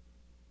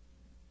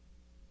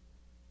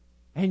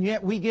 And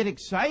yet we get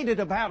excited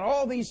about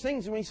all these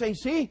things, and we say,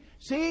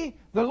 see,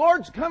 the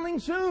Lord's coming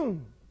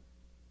soon.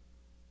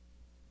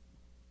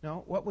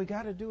 No, what we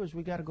got to do is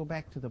we got to go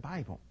back to the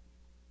Bible.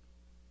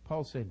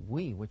 Paul said,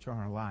 we which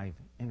are alive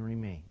and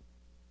remain.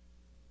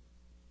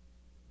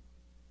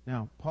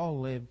 Now, Paul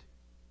lived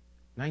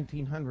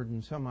 1900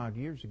 and some odd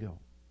years ago.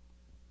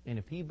 And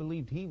if he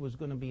believed he was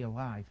going to be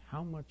alive,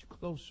 how much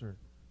closer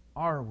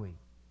are we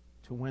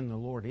to when the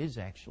Lord is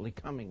actually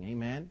coming?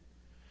 Amen?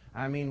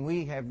 I mean,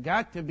 we have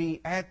got to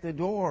be at the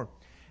door.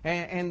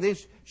 And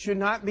this should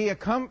not be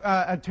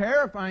a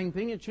terrifying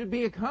thing. It should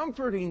be a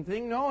comforting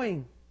thing,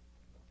 knowing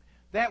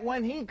that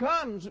when He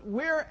comes,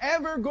 we're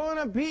ever going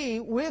to be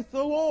with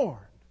the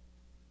Lord.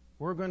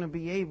 We're going to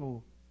be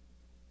able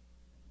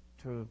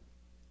to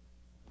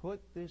put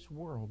this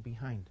world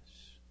behind us.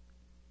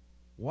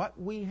 What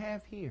we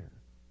have here,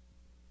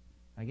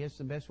 I guess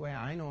the best way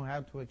I know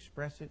how to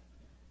express it,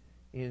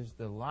 is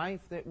the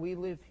life that we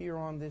live here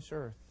on this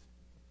earth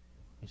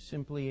is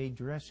simply a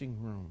dressing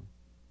room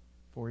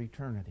for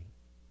eternity.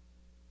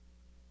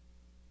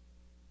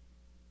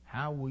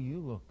 How will you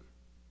look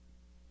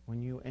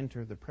when you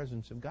enter the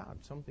presence of God?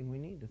 Something we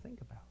need to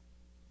think about.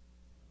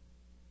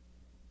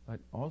 But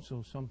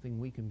also something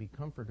we can be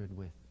comforted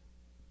with.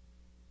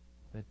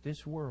 That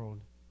this world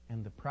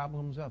and the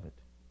problems of it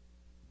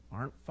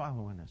aren't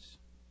following us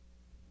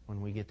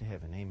when we get to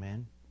heaven.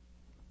 Amen?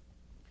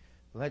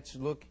 Let's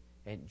look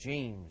at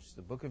James,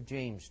 the book of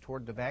James,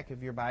 toward the back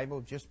of your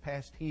Bible, just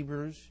past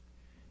Hebrews.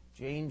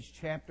 James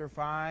chapter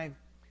 5.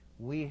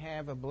 We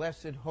have a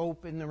blessed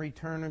hope in the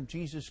return of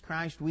Jesus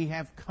Christ. We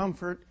have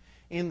comfort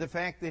in the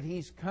fact that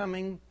He's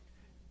coming.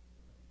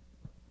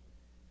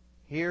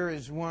 Here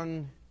is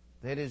one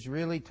that is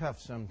really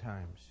tough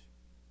sometimes.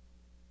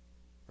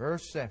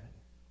 Verse 7.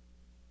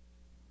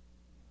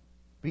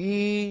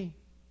 Be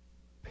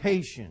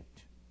patient.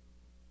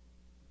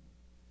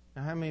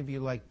 Now, how many of you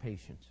like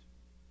patience?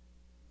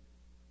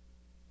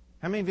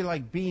 How many of you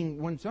like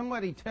when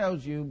somebody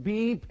tells you,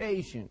 be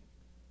patient,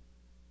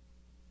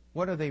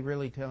 what are they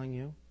really telling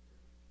you?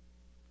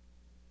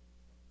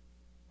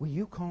 Will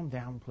you calm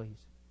down,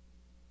 please?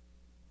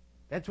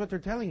 That's what they're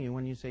telling you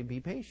when you say be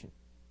patient.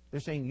 They're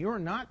saying you're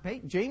not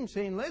patient. James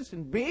saying,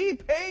 listen, be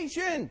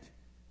patient.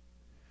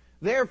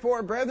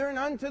 Therefore, brethren,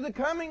 unto the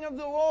coming of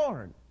the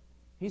Lord.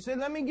 He said,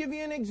 let me give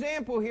you an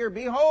example here.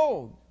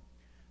 Behold,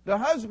 the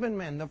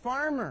husbandman, the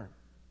farmer,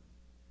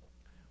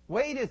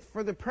 waiteth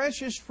for the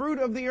precious fruit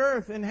of the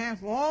earth, and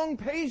hath long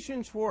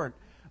patience for it,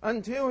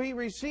 until he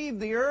receive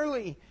the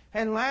early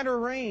and latter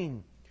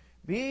rain.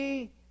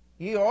 Be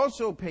ye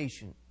also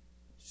patient.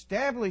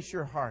 Establish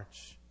your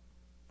hearts.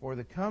 for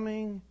the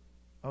coming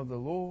of the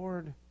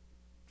Lord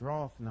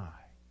draweth nigh.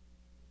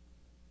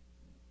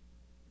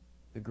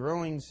 The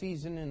growing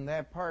season in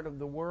that part of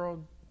the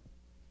world,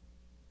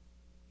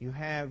 you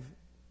have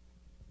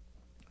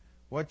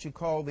what you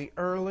call the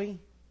early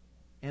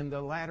and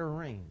the latter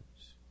rains.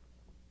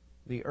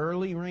 The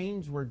early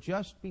rains were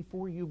just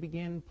before you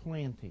began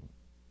planting.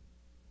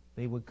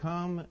 They would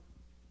come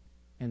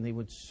and they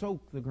would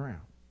soak the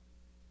ground.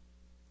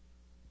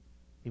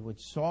 It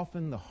would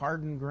soften the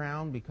hardened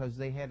ground because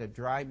they had a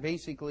dry,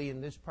 basically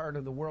in this part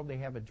of the world, they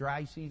have a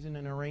dry season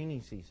and a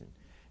rainy season.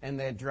 And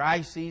that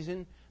dry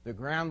season, the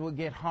ground would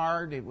get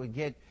hard, it would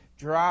get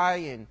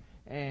dry,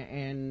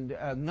 and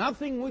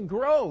nothing would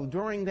grow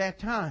during that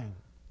time.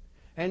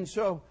 And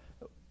so,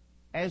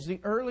 as the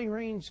early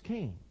rains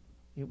came,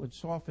 it would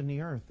soften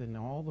the earth, and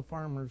all the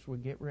farmers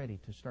would get ready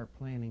to start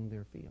planting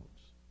their fields.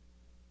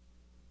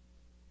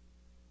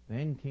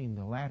 Then came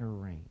the latter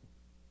rain,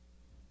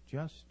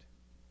 just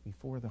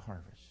before the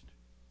harvest.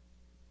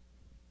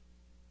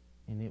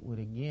 And it would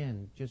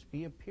again just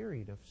be a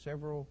period of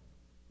several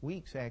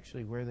weeks,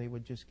 actually, where they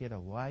would just get a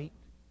light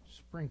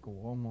sprinkle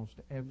almost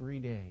every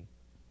day.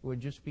 It would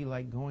just be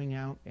like going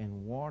out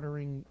and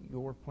watering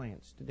your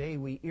plants. Today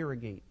we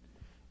irrigate.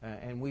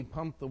 And we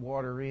pump the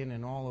water in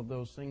and all of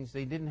those things.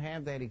 They didn't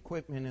have that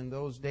equipment in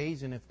those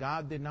days, and if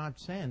God did not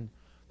send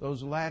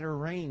those latter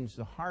rains,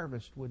 the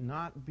harvest would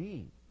not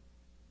be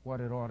what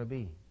it ought to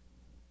be.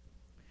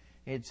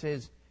 It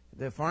says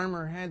the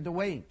farmer had to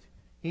wait.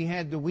 He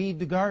had to weed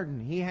the garden.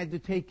 He had to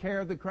take care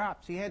of the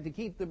crops. He had to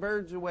keep the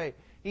birds away.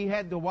 He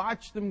had to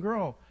watch them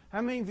grow.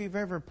 How many of you have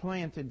ever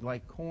planted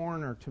like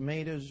corn or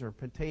tomatoes or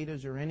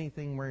potatoes or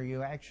anything where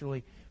you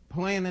actually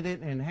planted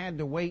it and had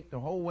to wait the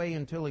whole way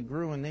until it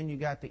grew and then you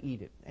got to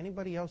eat it?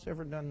 Anybody else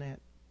ever done that?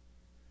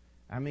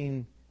 I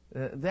mean,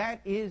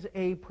 that is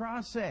a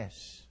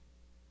process.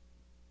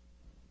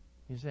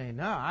 You say,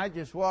 no, I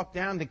just walk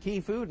down to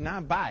Key Food and I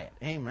buy it.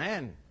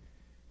 Amen.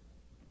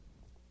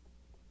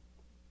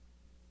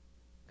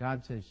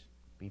 God says,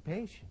 be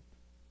patient.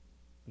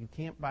 You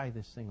can't buy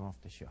this thing off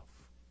the shelf.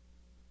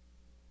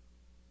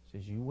 He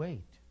says, you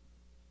wait.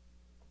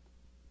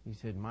 He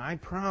said, my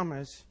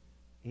promise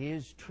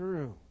is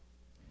true.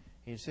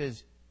 He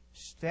says,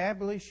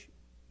 establish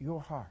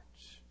your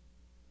hearts.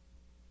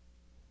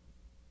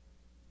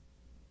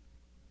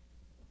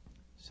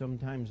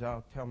 Sometimes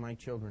I'll tell my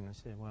children, I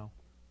say, well,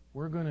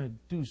 we're going to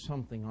do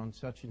something on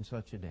such and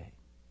such a day.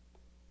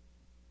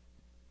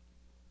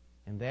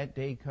 And that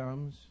day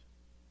comes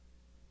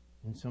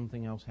and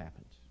something else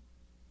happens.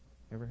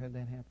 Ever had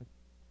that happen?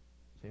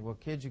 Say, well,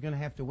 kids, you're going to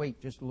have to wait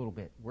just a little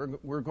bit.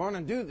 We're going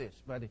to do this,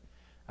 but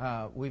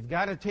we've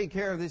got to take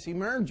care of this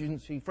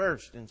emergency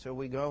first. And so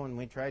we go and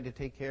we try to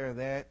take care of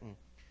that. And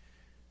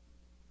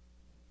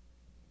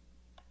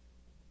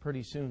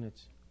pretty soon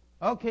it's,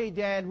 okay,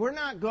 Dad, we're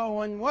not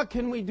going. What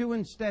can we do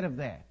instead of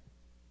that?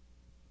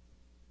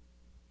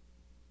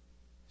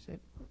 I said,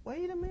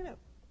 wait a minute.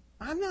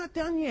 I'm not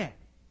done yet.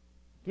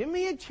 Give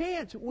me a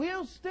chance.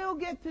 We'll still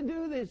get to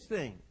do this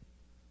thing.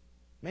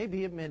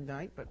 Maybe at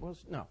midnight, but we'll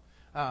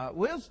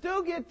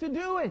still get to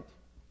do it.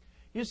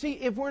 You see,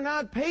 if we're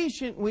not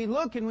patient, we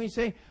look and we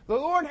say, the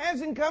Lord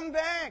hasn't come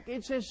back.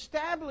 It's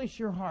establish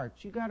your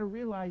hearts. You've got to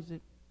realize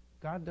that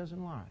God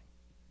doesn't lie.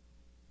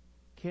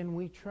 Can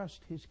we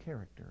trust His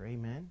character?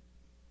 Amen?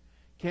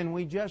 Can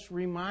we just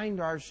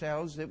remind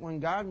ourselves that when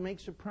God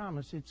makes a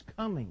promise, it's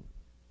coming?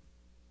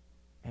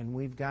 And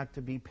we've got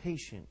to be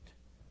patient.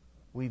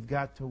 We've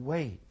got to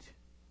wait.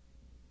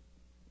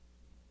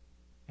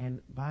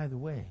 And by the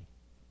way,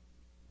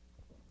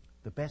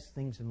 the best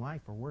things in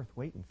life are worth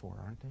waiting for,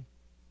 aren't they?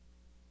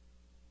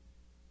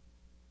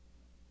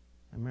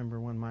 I remember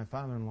when my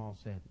father-in-law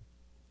said,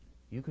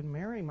 you can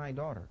marry my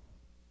daughter,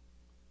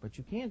 but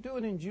you can't do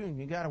it in June.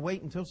 You got to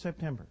wait until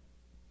September.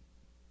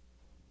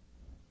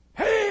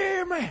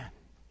 Amen!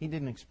 He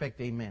didn't expect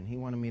amen. He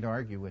wanted me to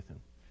argue with him.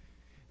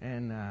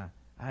 And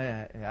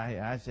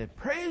I said,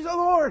 praise the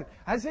Lord.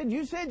 I said,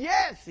 you said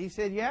yes. He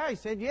said, yeah. I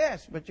said,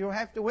 yes, but you'll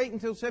have to wait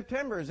until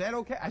September. Is that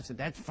okay? I said,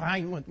 that's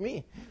fine with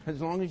me, as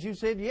long as you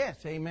said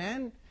yes.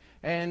 Amen?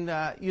 And,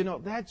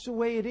 that's the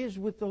way it is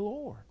with the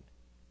Lord.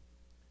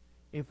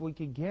 If we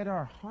could get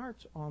our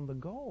hearts on the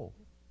goal,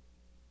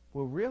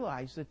 we'll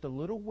realize that the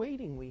little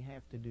waiting we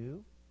have to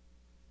do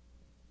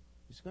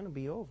is going to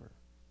be over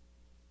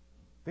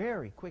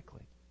very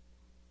quickly.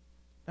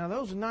 Now,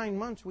 those 9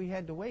 months we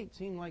had to wait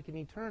seemed like an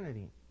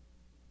eternity.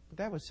 But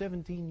that was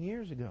 17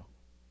 years ago.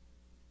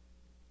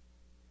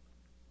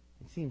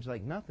 It seems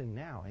like nothing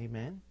now.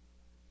 Amen?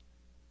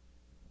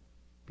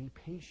 Be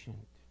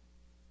patient,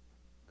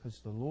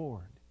 because the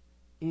Lord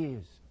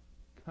is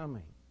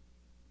coming.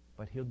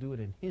 But He'll do it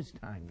in His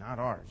time, not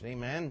ours.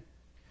 Amen?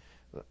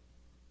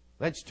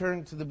 Let's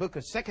turn to the book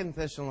of 2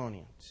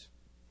 Thessalonians.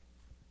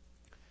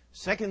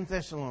 2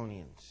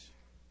 Thessalonians.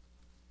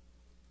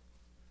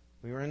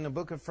 We were in the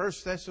book of 1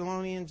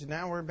 Thessalonians.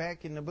 Now we're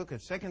back in the book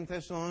of 2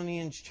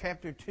 Thessalonians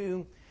chapter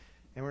 2.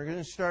 And we're going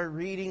to start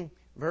reading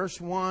verse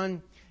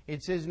 1.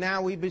 It says,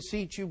 "Now we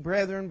beseech you,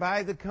 brethren,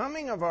 by the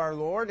coming of our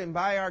Lord, and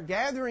by our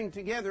gathering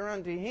together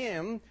unto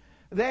Him,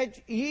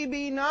 that ye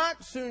be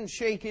not soon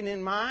shaken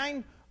in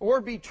mind,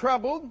 or be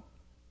troubled,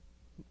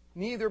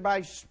 neither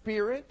by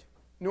spirit,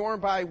 nor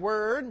by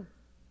word,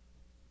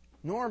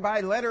 nor by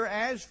letter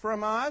as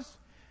from us,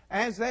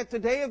 as that the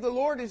day of the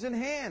Lord is at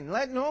hand.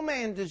 Let no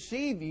man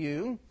deceive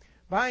you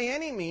by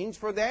any means,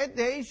 for that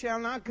day shall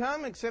not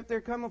come, except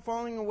there come a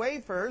falling away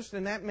first,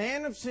 and that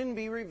man of sin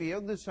be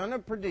revealed, the son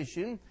of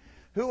perdition,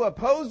 who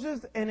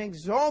opposeth and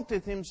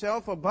exalteth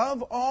himself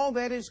above all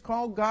that is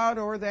called God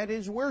or that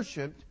is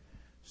worshipped,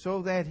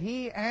 so that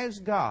he as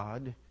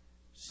God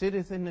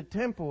sitteth in the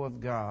temple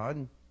of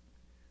God,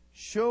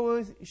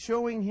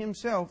 showing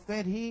himself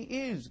that he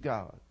is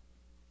God.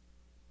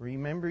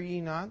 Remember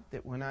ye not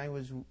that when I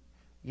was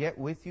yet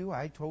with you,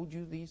 I told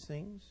you these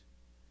things?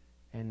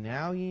 And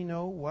now ye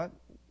know what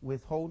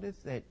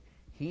withholdeth, that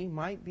he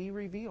might be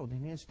revealed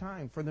in his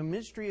time. For the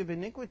mystery of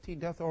iniquity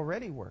doth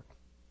already work.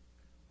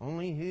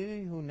 Only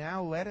he who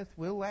now letteth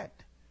will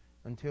let,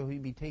 until he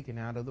be taken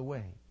out of the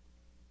way.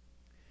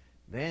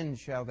 Then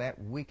shall that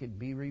wicked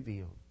be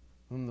revealed,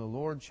 whom the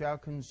Lord shall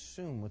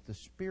consume with the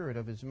spirit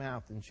of his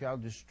mouth, and shall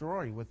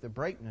destroy with the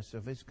brightness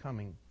of his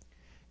coming.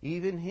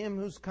 Even him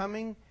whose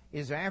coming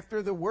is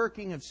after the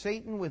working of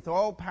Satan, with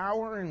all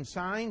power and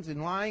signs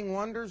and lying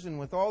wonders, and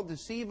with all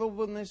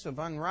deceivableness of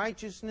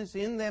unrighteousness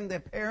in them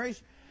that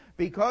perish,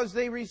 because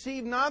they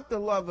receive not the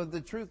love of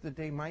the truth, that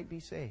they might be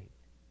saved.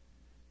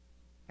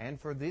 And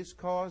for this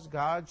cause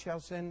God shall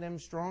send them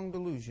strong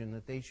delusion,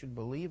 that they should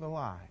believe a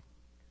lie,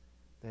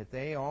 that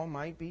they all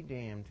might be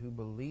damned, who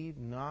believed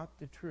not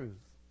the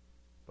truth,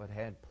 but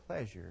had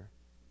pleasure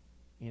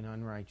in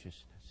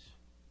unrighteousness."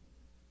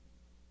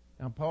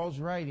 Now Paul's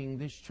writing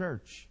this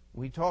church.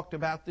 We talked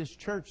about this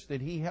church that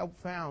he helped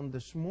found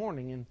this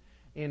morning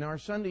in our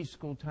Sunday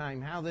school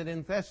time, how that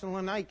in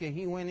Thessalonica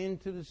he went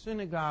into the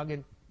synagogue,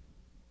 and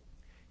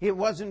it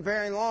wasn't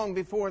very long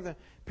before the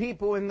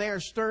people in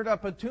there stirred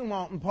up a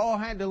tumult, and Paul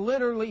had to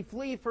literally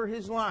flee for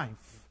his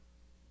life.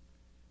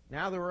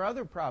 Now there were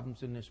other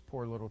problems in this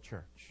poor little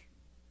church.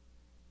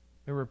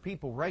 There were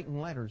people writing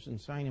letters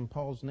and signing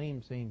Paul's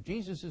name saying,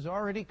 "Jesus is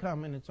already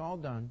come and it's all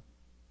done."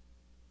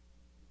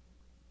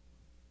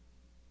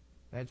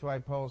 That's why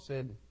Paul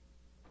said,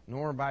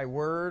 "Nor by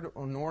word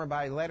or nor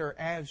by letter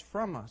as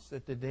from us,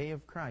 that the day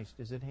of Christ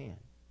is at hand."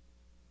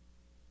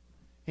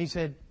 He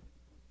said,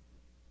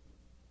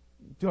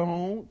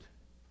 don't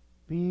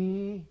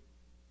be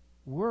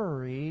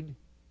worried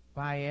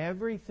by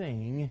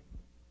everything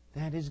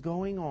that is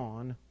going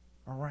on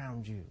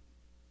around you.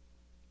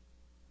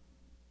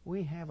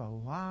 We have a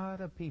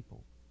lot of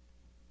people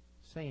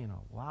saying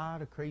a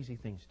lot of crazy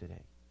things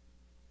today.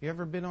 You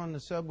ever been on the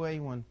subway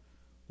when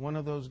one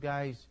of those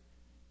guys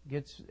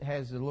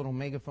has a little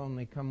megaphone,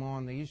 they come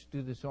on, they used to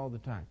do this all the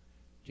time.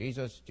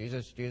 Jesus,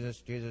 Jesus, Jesus,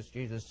 Jesus,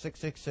 Jesus,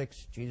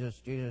 666, Jesus,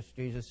 Jesus,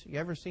 Jesus. You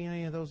ever see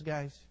any of those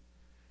guys?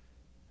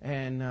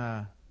 And,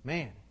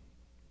 man,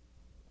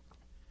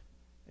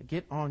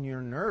 get on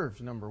your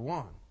nerves, number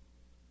one.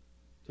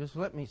 Just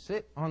let me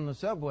sit on the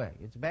subway.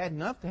 It's bad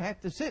enough to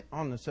have to sit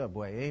on the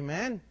subway,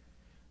 amen?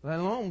 Let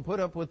alone put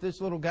up with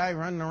this little guy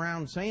running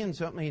around saying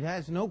something he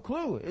has no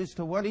clue as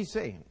to what he's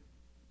saying.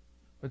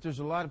 But there's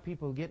a lot of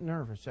people who get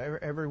nervous.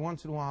 Every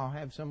once in a while I'll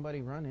have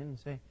somebody run in and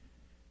say,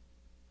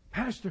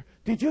 "Pastor,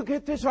 did you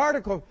get this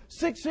article?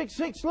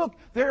 666, look,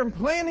 they're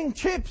implanting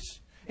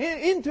chips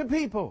into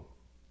people."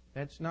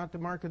 That's not the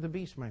mark of the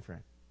beast, my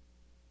friend.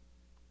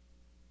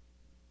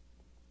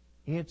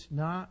 It's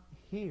not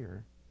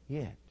here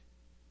yet.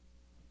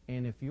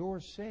 And if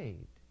you're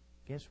saved,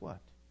 guess what?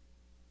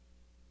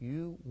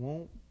 You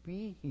won't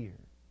be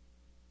here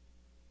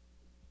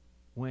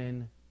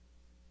when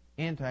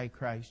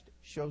Antichrist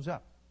shows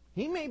up.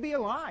 He may be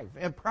alive.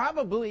 It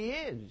probably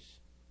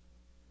is.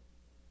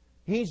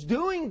 He's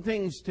doing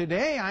things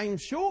today, I'm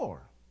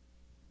sure.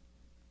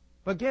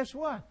 But guess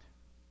what?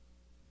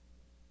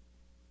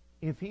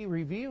 If he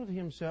revealed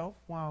himself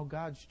while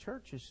God's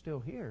church is still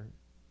here,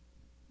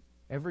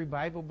 every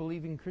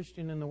Bible-believing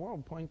Christian in the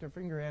world point their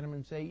finger at him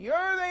and say,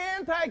 "You're the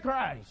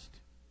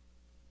Antichrist."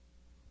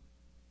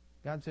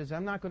 God says,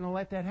 "I'm not going to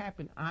let that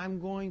happen. I'm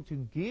going to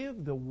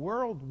give the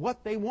world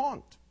what they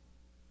want."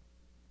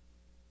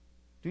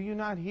 Do you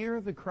not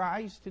hear the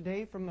cries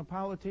today from the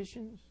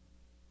politicians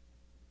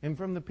and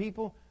from the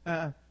people?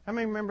 How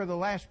many remember the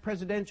last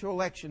presidential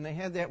election? They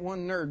had that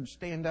one nerd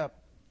stand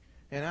up.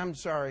 And I'm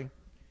sorry,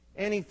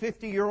 any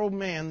 50-year-old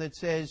man that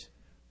says,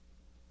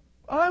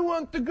 "I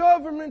want the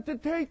government to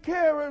take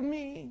care of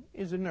me,"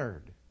 is a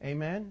nerd.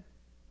 Amen?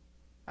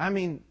 I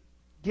mean,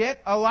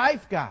 get a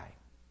life, guy.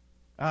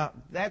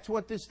 That's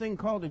what this thing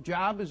called a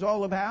job is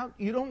all about.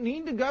 You don't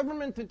need the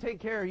government to take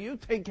care of you.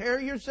 Take care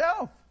of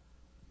yourself.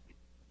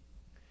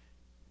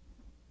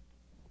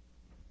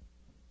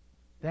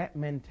 That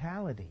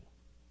mentality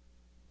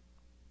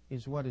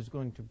is what is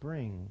going to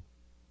bring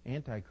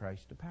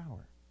Antichrist to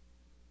power.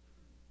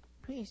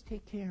 "Please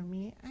take care of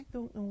me. I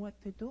don't know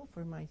what to do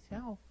for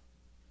myself.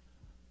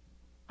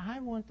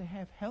 I want to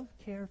have health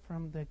care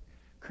from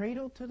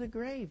cradle to the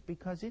grave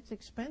because it's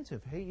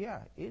expensive. Hey, yeah,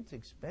 it's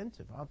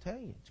expensive. I'll tell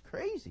you, it's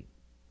crazy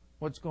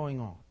what's going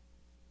on.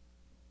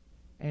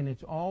 And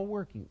it's all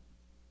working.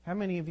 How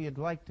many of you would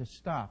like to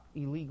stop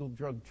illegal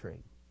drug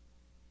trade?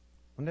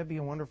 Wouldn't that be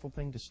a wonderful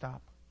thing to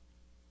stop?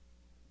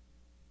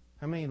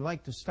 How many would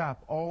like to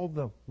stop all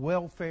the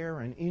welfare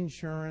and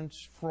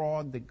insurance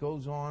fraud that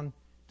goes on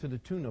to the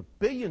tune of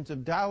billions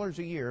of dollars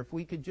a year? If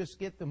we could just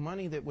get the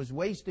money that was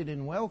wasted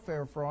in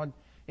welfare fraud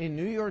in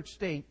New York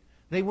State,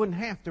 they wouldn't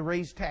have to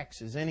raise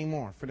taxes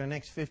anymore for the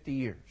next 50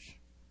 years.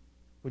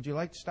 Would you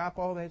like to stop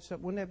all that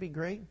stuff? Wouldn't that be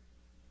great?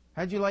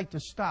 How'd you like to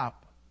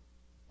stop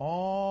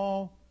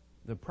all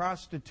the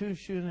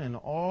prostitution and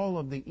all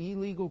of the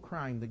illegal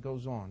crime that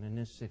goes on in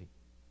this city?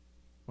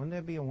 Wouldn't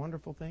that be a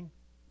wonderful thing?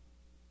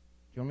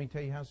 Do you want me to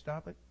tell you how to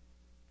stop it?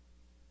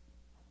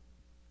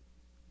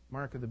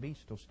 Mark of the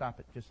Beast will stop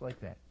it just like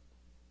that.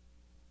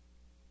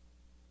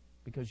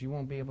 Because you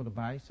won't be able to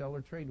buy, sell,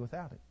 or trade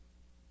without it.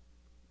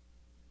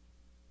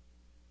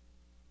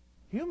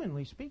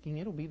 Humanly speaking,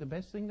 it'll be the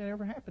best thing that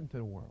ever happened to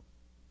the world.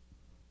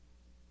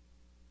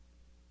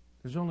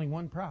 There's only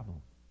one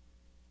problem.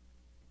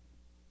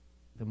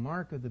 The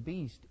mark of the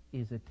beast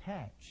is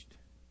attached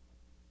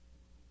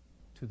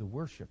to the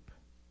worship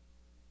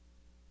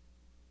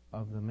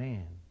of the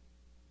man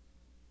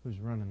who's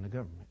running the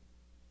government.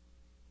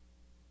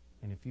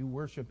 And if you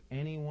worship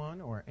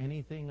anyone or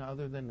anything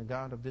other than the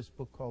God of this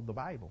book called the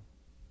Bible,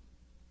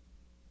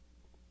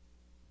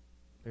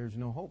 there's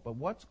no hope. But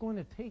what's going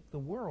to take the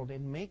world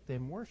and make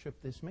them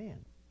worship this man?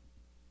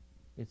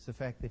 It's the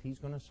fact that he's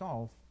going to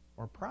solve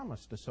or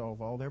promise to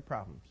solve all their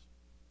problems.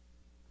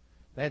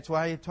 That's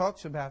why it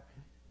talks about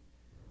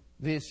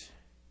this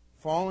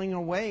falling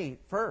away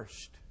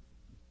first.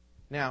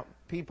 Now,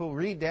 people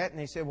read that and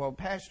they say, well,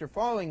 Pastor,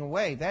 falling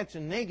away, that's a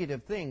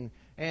negative thing.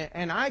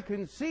 And I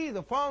can see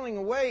the falling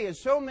away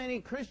as so many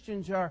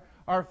Christians are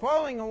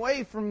falling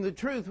away from the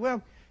truth.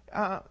 Well,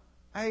 I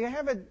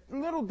have a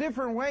little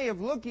different way of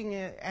looking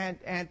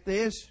at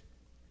this.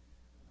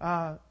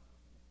 There's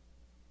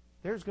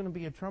going to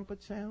be a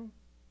trumpet sound,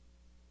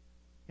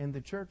 and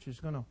the church is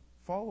going to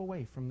fall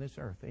away from this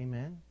earth.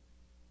 Amen?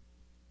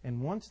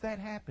 And once that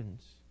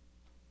happens,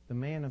 the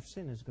man of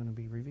sin is going to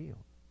be revealed.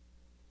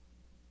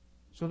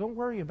 So don't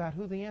worry about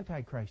who the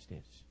Antichrist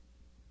is.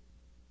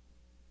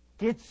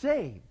 Get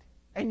saved,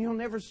 and you'll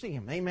never see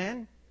him.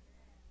 Amen?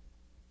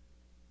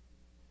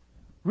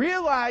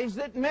 Realize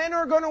that men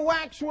are going to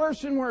wax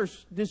worse and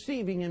worse,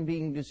 deceiving and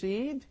being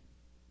deceived.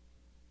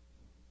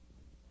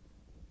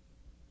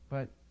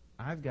 But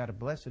I've got a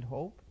blessed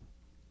hope.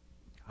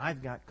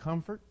 I've got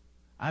comfort.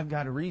 I've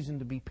got a reason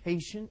to be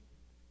patient.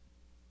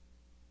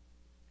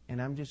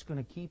 And I'm just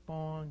going to keep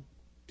on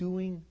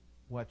doing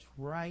what's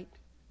right,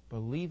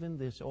 believing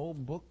this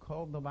old book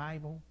called the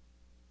Bible,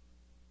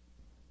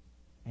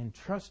 and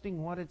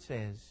trusting what it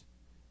says,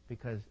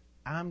 because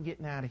I'm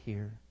getting out of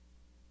here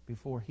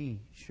before he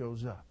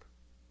shows up.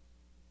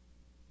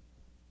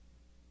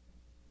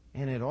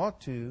 And it ought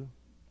to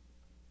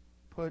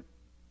put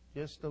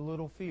just a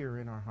little fear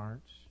in our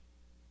hearts,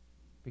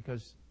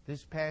 because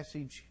this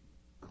passage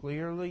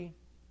clearly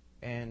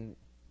and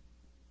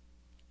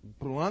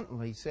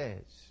bluntly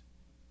says,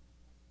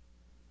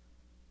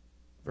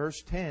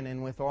 verse 10,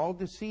 and with all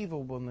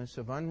deceivableness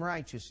of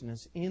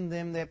unrighteousness in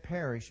them that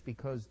perish,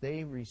 because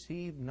they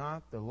receive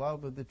not the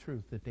love of the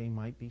truth, that they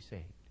might be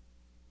saved.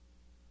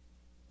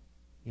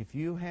 If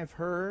you have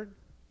heard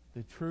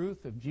the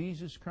truth of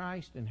Jesus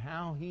Christ and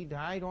how He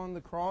died on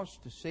the cross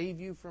to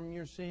save you from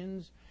your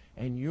sins,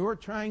 and you're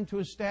trying to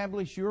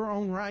establish your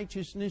own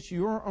righteousness,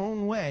 your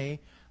own way,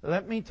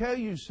 let me tell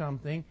you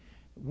something.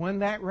 When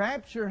that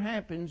rapture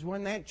happens,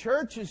 when that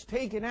church is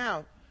taken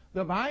out,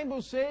 the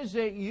Bible says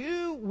that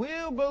you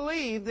will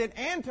believe that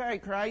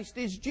Antichrist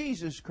is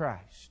Jesus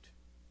Christ,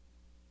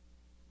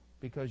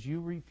 because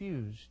you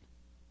refused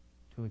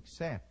to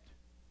accept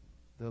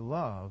the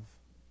love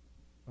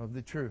of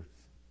the truth.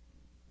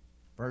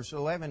 Verse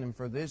 11, and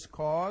for this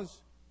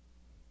cause,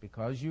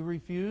 because you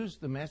refused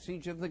the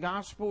message of the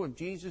gospel of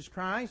Jesus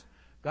Christ,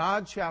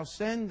 God shall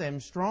send them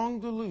strong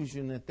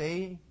delusion that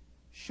they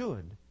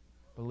should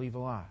believe a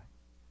lie.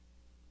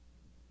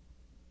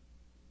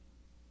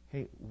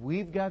 Hey,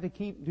 we've got to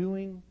keep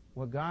doing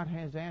what God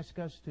has asked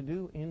us to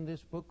do in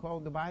this book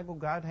called the Bible.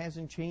 God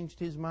hasn't changed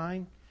His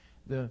mind.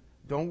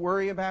 Don't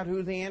worry about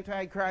who the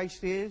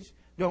Antichrist is.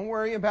 Don't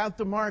worry about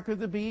the mark of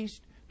the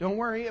beast. Don't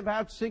worry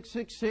about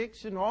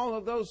 666 and all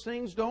of those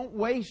things. Don't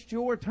waste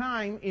your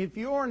time. If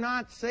you're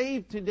not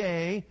saved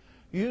today,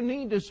 you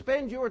need to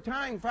spend your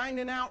time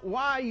finding out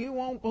why you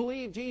won't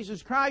believe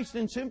Jesus Christ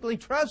and simply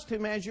trust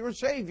Him as your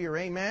Savior.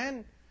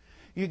 Amen?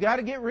 You got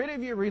to get rid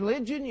of your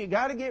religion. You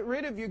got to get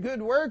rid of your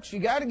good works. You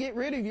got to get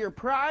rid of your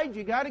pride.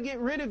 You got to get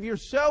rid of your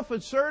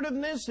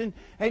self-assertiveness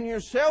and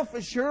your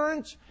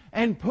self-assurance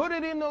and put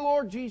it in the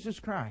Lord Jesus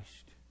Christ.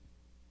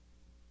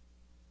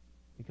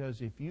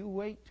 Because if you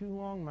wait too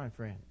long, my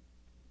friend,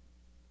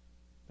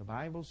 the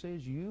Bible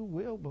says you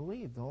will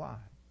believe the lie.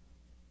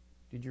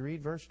 Did you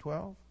read verse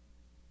 12?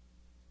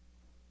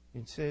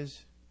 It says,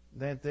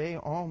 that they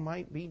all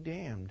might be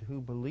damned who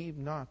believed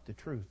not the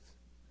truth,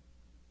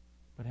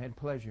 but had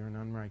pleasure in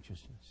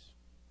unrighteousness.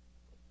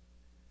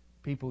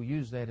 People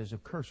use that as a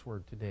curse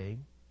word today.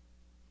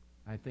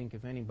 I think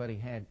if anybody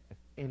had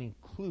any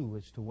clue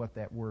as to what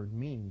that word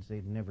means,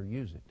 they'd never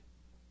use it.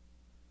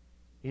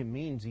 It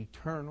means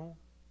eternal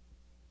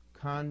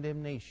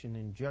condemnation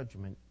and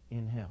judgment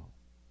in hell.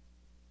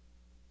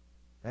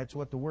 That's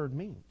what the word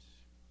means.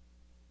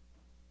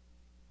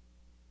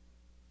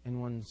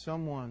 And when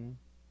someone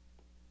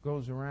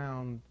goes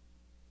around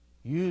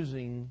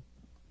using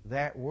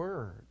that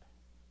word,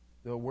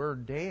 the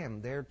word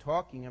damned, they're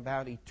talking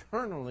about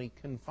eternally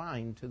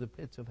confined to the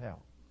pits of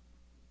hell.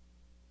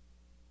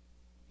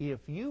 If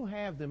you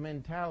have the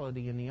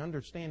mentality and the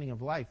understanding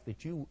of life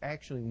that you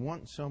actually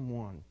want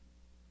someone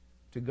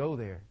to go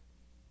there,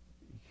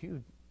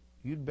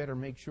 you'd better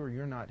make sure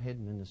you're not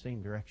heading in the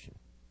same direction.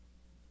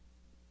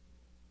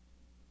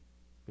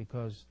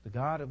 Because the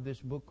God of this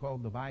book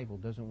called the Bible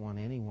doesn't want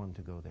anyone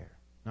to go there.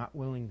 Not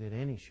willing that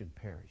any should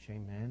perish.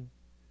 Amen?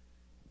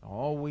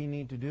 All we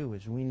need to do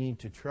is we need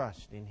to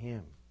trust in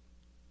Him.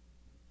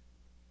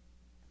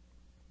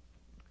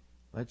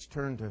 Let's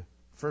turn to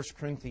 1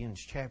 Corinthians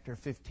chapter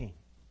 15.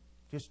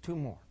 Just two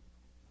more.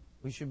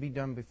 We should be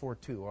done before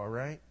 2, all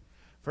right?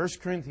 1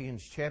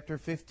 Corinthians chapter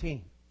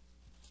 15.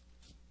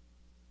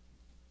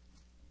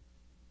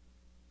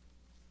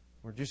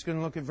 We're just going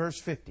to look at verse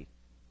 50.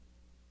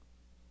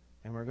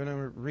 And we're going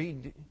to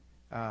read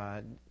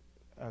a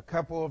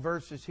couple of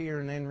verses here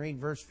and then read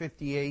verse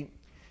 58.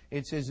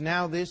 It says,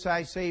 "Now this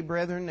I say,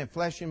 brethren, that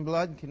flesh and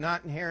blood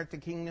cannot inherit the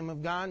kingdom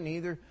of God,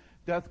 neither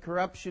doth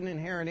corruption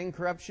inherit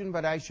incorruption.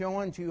 But I show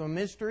unto you a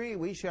mystery.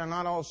 We shall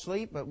not all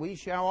sleep, but we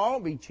shall all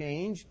be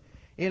changed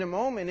in a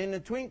moment, in the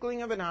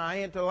twinkling of an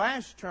eye, at the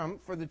last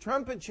trump. For the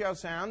trumpet shall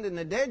sound, and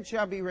the dead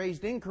shall be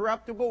raised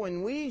incorruptible,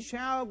 and we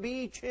shall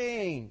be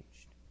changed."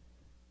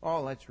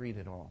 Oh, let's read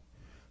it all.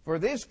 "For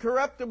this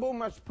corruptible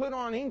must put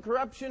on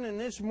incorruption, and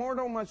this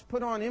mortal must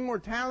put on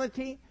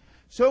immortality.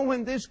 So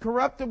when this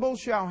corruptible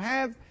shall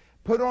have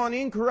put on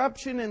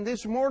incorruption, and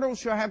this mortal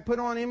shall have put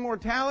on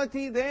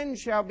immortality, then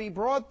shall be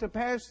brought to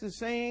pass the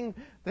saying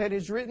that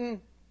is written,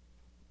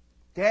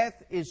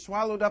 Death is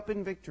swallowed up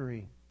in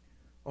victory.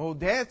 O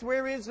death,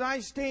 where is thy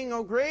sting?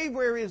 O grave,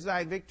 where is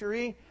thy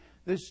victory?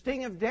 The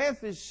sting of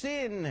death is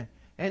sin,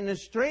 and the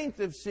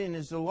strength of sin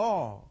is the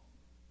law.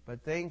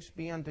 But thanks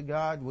be unto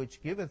God,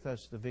 which giveth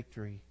us the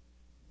victory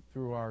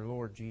through our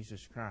Lord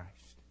Jesus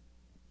Christ."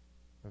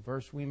 The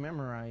verse we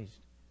memorized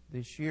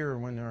this year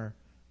when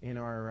in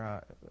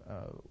our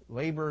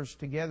labors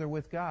together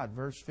with God,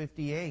 verse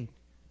 58.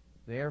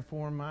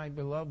 "Therefore, my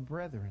beloved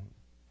brethren,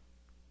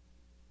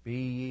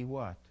 be ye"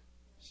 what?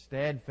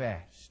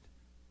 "Steadfast,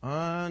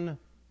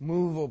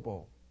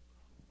 unmovable,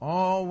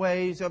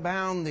 always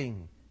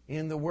abounding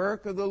in the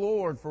work of the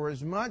Lord, for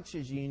as much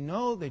as ye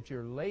know that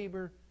your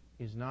labor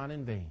is not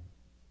in vain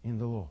in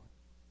the Lord."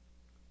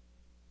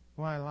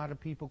 Why a lot of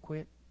people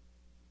quit?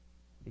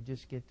 They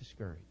just get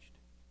discouraged.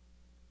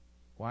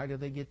 Why do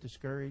they get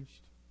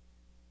discouraged?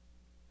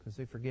 Because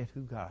they forget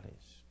who God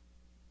is.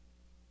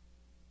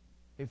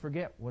 They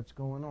forget what's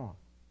going on.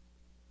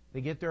 They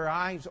get their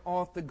eyes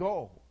off the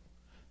goal.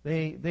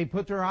 They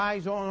put their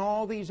eyes on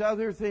all these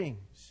other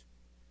things.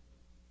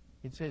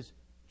 It says,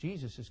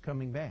 Jesus is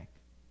coming back.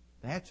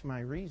 That's my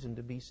reason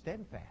to be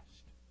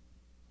steadfast.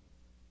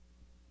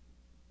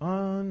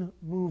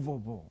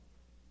 Unmovable.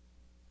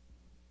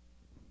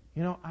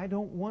 You know, I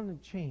don't want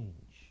to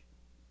change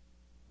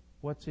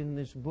what's in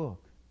this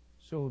book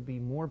so it would be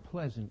more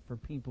pleasant for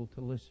people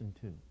to listen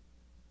to.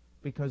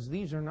 Because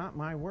these are not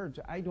my words.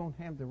 I don't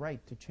have the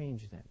right to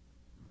change them.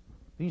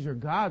 These are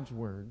God's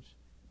words,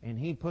 and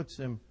He puts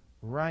them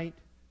right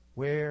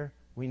where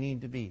we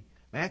need to be.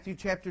 Matthew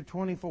chapter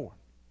 24.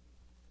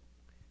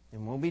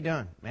 And we'll be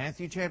done.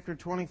 Matthew chapter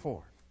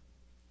 24.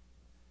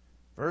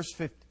 Verse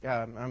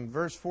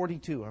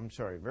 42.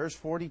 Verse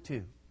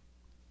 42.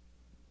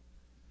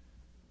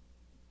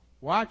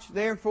 "Watch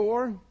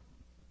therefore,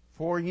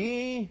 for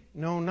ye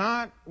know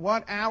not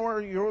what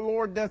hour your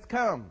Lord doth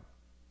come.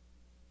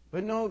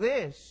 But know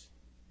this,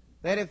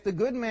 that if the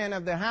good man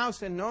of the house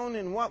had known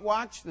in what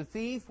watch the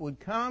thief would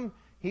come,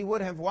 he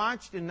would have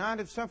watched and not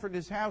have suffered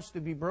his house to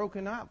be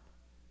broken up.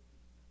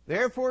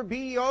 Therefore be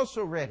ye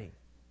also ready,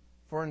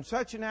 for in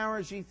such an hour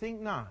as ye think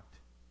not,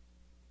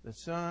 the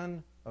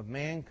Son of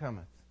Man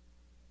cometh.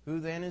 Who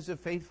then is a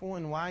faithful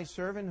and wise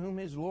servant, whom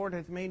his Lord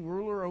hath made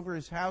ruler over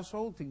his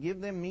household, to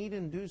give them meat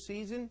in due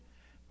season?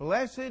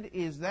 Blessed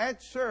is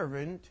that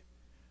servant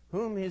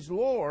whom his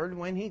Lord,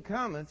 when he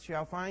cometh,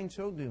 shall find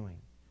so doing.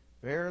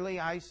 Verily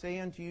I say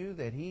unto you,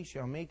 that he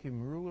shall make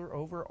him ruler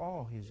over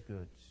all his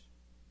goods.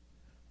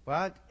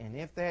 And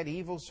if that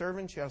evil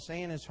servant shall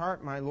say in his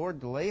heart, My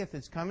Lord delayeth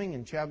his coming,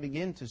 and shall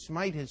begin to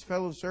smite his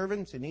fellow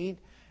servants, and eat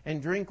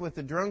and drink with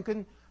the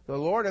drunken, the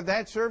Lord of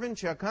that servant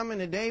shall come in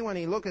a day when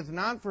he looketh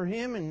not for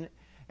him, and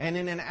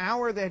in an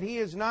hour that he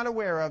is not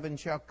aware of, and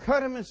shall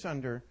cut him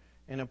asunder,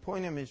 and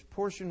appoint him his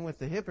portion with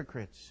the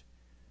hypocrites.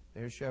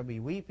 There shall be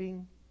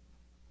weeping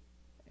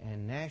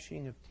and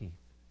gnashing of teeth."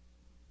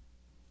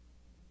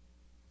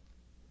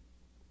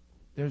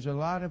 There's a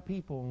lot of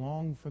people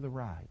along for the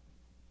ride.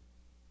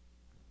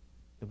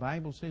 The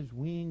Bible says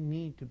we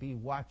need to be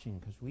watching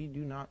because we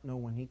do not know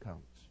when He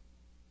comes.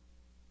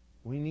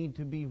 We need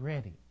to be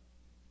ready.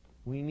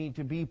 We need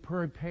to be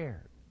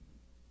prepared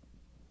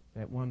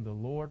that when the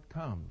Lord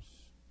comes,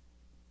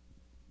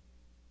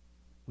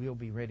 we'll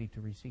be ready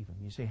to receive Him.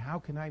 You say, how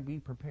can I be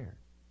prepared?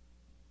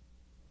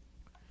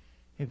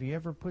 Have you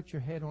ever put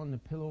your head on the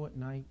pillow at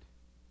night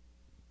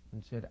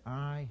and said,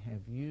 I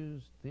have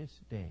used this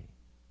day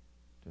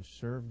to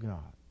serve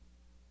God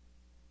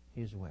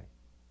His way?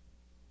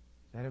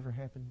 Has that ever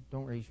happened?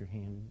 Don't raise your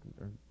hand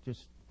or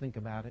just think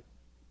about it.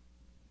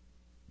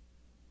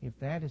 If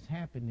that has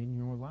happened in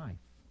your life,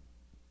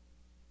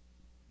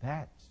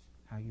 that's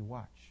how you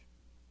watch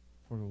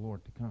for the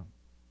Lord to come.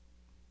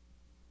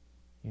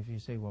 If you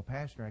say, well,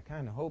 Pastor, I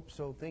kind of hope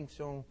so, think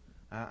so,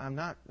 I'm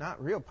not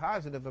real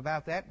positive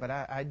about that, but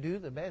I do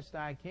the best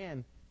I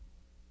can.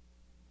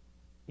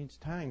 It's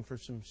time for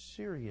some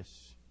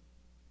serious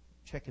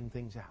checking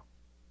things out.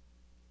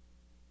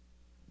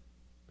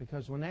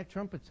 Because when that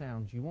trumpet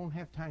sounds, you won't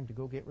have time to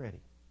go get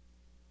ready.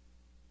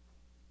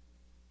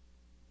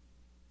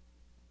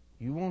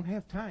 You won't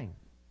have time.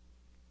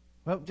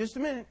 Well, just a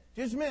minute.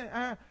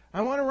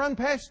 I want to run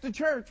past the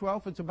church. Well,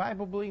 if it's a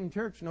Bible-believing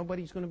church,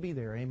 nobody's going to be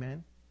there.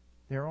 Amen?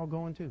 They're all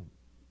going too.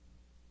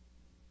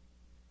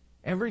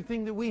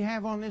 Everything that we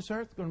have on this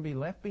earth is going to be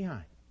left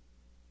behind.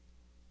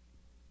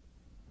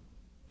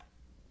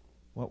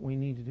 What we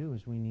need to do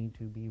is we need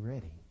to be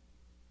ready.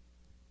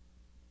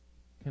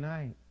 Can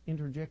I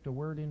interject a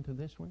word into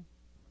this one?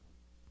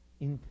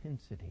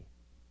 Intensity.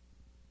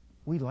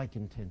 We like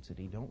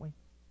intensity, don't we?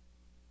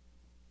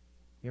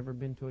 You ever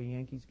been to a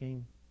Yankees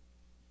game?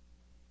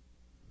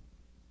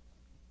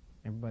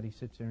 Everybody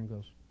sits there and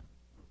goes,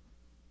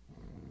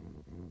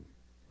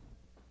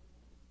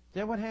 is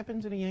that what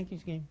happens in a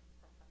Yankees game?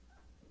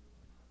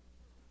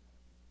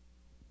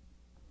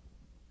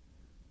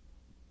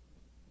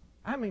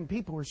 I mean,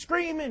 people were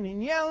screaming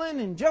and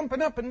yelling and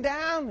jumping up and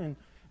down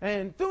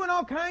and doing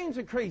all kinds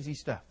of crazy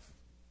stuff.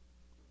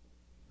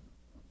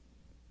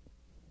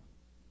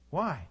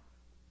 Why?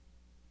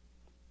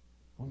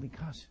 Well,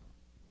 because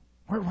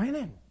we're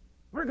winning.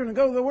 We're going to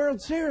go to the World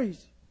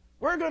Series.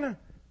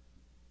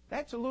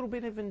 That's a little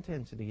bit of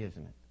intensity,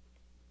 isn't it?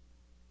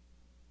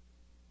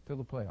 Till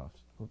the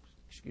playoffs. Oops,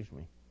 excuse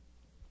me.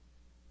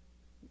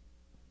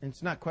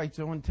 It's not quite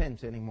so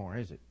intense anymore,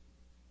 is it?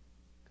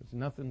 Because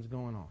nothing's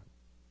going on.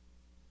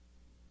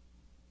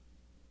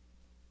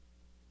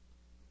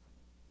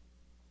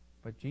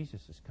 But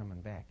Jesus is coming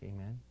back,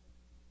 amen?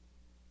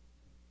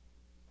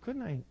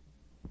 Couldn't I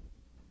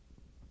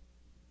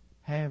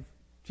have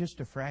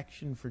just a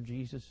fraction for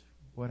Jesus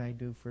what I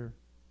do for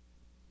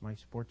my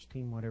sports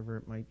team, whatever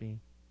it might be?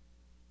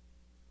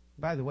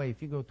 By the way,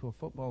 if you go to a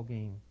football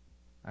game,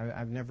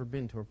 I've never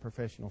been to a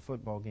professional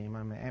football game.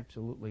 I'm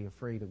absolutely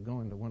afraid of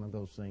going to one of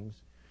those things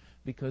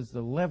because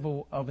the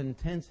level of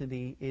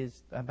intensity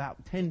is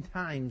about 10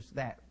 times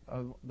that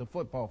of the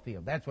football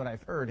field. That's what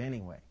I've heard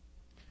anyway.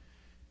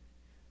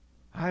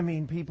 I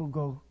mean, people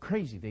go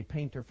crazy. They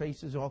paint their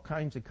faces all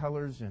kinds of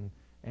colors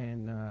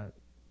and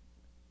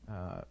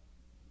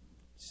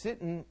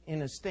sitting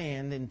in a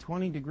stand in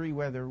 20-degree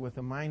weather with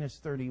a minus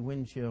 30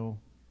 wind chill,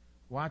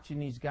 watching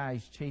these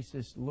guys chase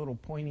this little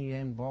pointy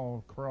end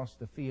ball across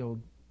the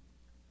field,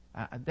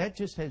 that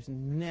just has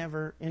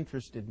never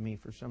interested me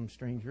for some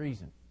strange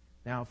reason.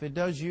 Now, if it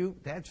does you,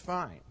 that's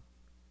fine.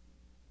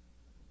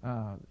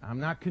 I'm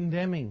not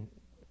condemning.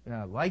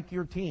 Like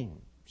your team.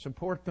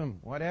 Support them,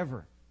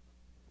 whatever.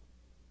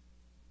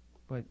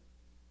 But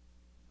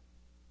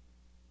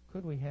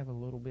could we have a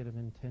little bit of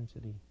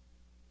intensity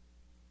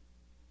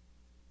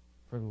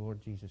for the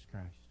Lord Jesus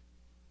Christ?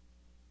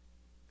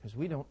 Because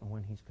we don't know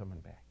when He's coming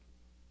back.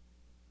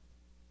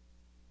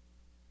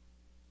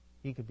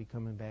 He could be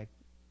coming back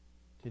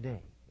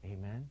today.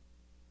 Amen?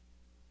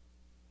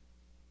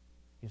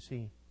 You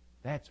see,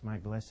 that's my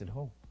blessed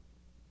hope.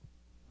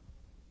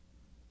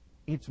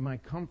 It's my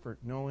comfort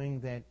knowing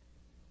that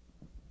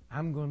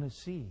I'm going to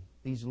see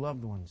these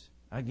loved ones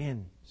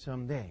again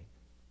someday.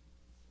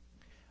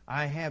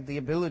 I have the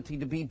ability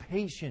to be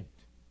patient.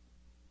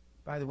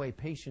 By the way,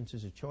 patience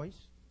is a choice.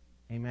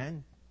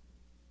 Amen?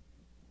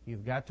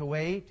 You've got to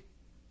wait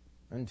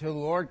until the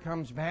Lord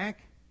comes back.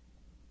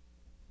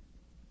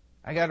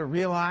 I got to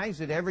realize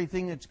that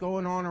everything that's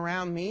going on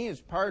around me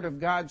is part of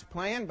God's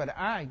plan, but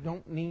I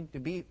don't need to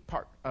be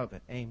part of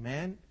it.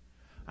 Amen?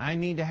 I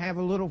need to have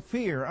a little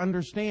fear,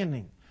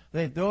 understanding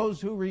that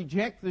those who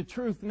reject the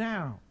truth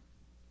now,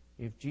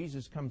 if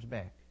Jesus comes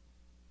back,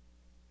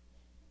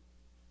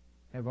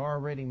 have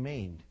already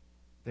made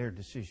their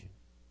decision.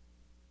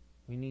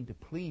 We need to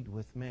plead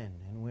with men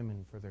and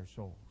women for their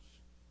souls.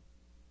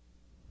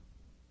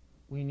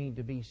 We need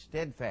to be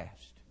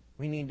steadfast.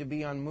 We need to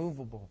be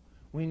unmovable.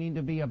 We need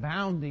to be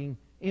abounding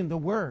in the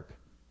work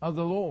of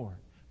the Lord,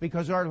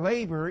 because our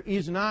labor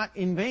is not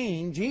in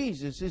vain.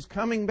 Jesus is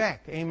coming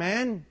back.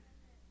 Amen?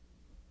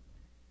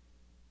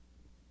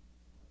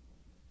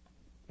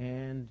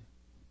 And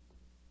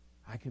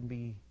I can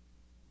be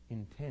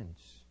intense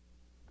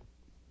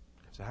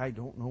because I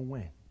don't know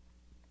when.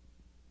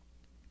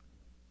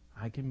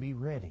 I can be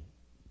ready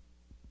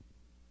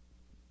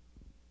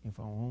if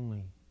I'll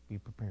only be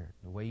prepared.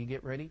 The way you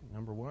get ready,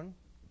 number one,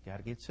 you got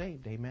to get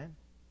saved. Amen?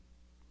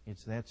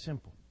 It's that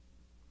simple.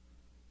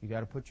 You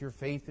got to put your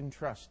faith and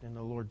trust in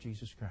the Lord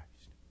Jesus Christ.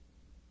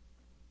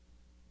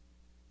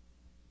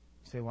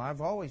 You say, well,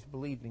 I've always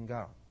believed in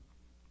God.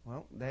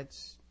 Well,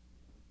 that's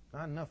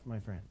not enough, my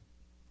friend.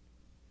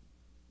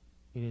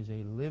 It is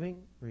a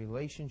living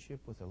relationship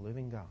with a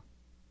living God.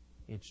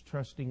 It's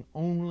trusting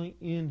only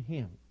in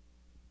Him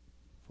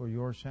for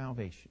your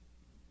salvation.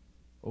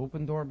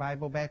 Open Door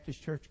Bible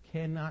Baptist Church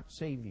cannot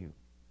save you.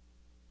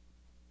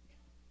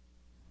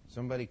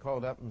 Somebody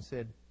called up and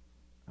said,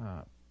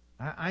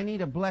 I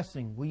need a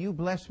blessing. Will you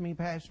bless me,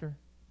 Pastor?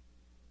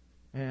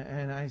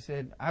 And I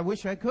said, I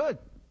wish I could.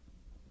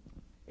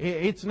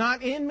 It's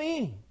not in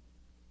me.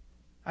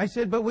 I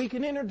said, but we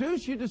can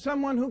introduce you to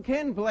someone who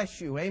can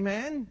bless you.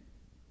 Amen?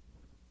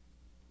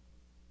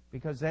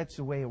 Because that's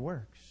the way it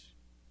works.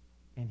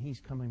 And He's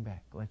coming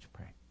back. Let's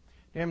pray.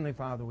 Heavenly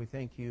Father, we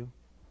thank You.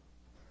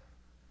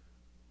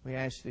 We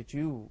ask that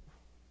You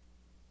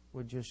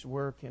would just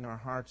work in our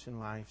hearts and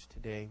lives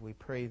today. We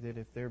pray that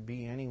if there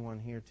be anyone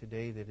here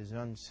today that is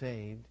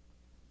unsaved,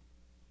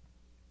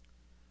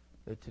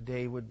 that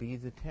today would be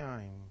the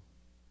time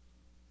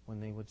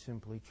when they would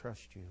simply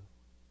trust You.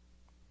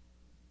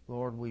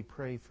 Lord, we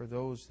pray for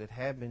those that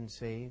have been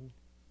saved,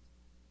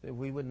 that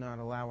we would not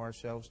allow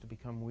ourselves to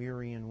become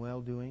weary in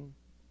well-doing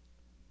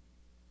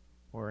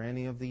or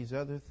any of these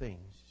other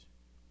things,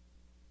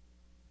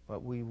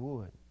 but we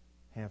would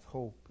have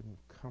hope and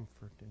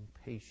comfort and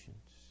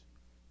patience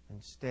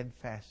and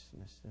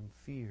steadfastness and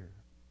fear.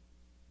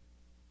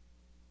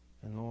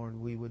 And Lord,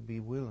 we would be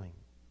willing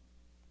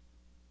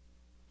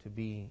to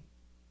be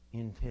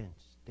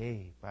intense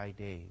day by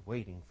day,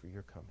 waiting for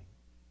Your coming.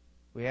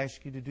 We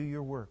ask You to do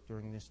Your work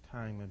during this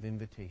time of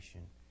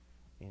invitation.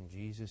 In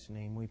Jesus'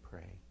 name we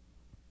pray.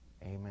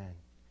 Amen.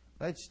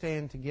 Let's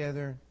stand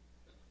together.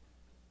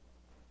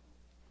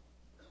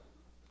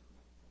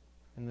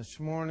 And this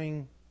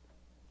morning,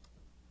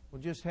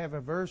 we'll just have a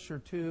verse or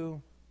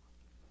two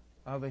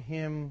of a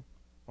hymn,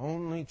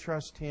 Only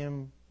Trust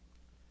Him.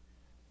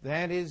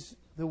 That is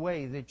the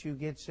way that you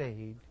get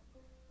saved.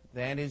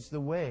 That is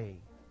the way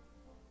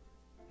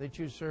that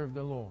you serve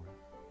the Lord.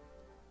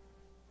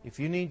 If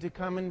you need to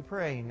come and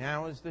pray,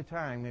 now is the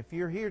time. If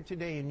you're here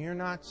today and you're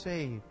not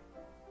saved,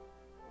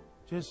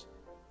 just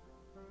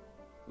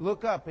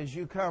look up as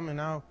you come and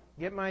I'll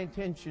get my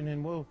attention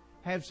and we'll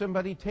have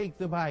somebody take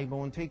the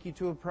Bible and take you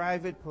to a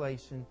private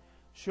place and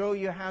show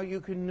you how you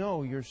can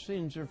know your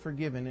sins are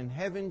forgiven and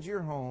heaven's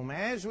your home.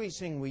 As we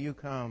sing, will you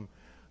come?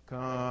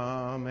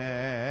 Come,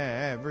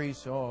 every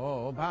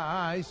soul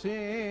by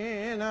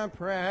sin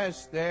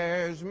oppressed,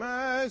 there's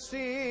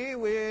mercy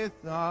with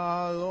the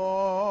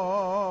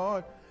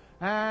Lord,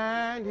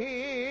 and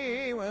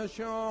He will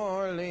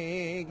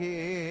surely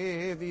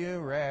give you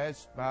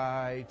rest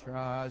by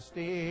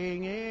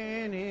trusting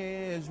in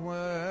His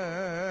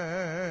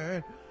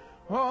word.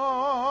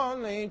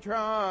 Only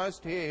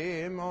trust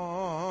Him,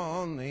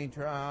 only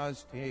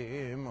trust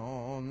Him,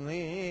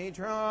 only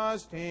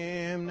trust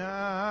Him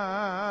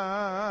now.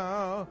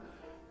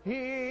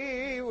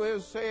 He will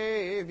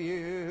save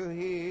you,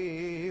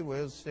 He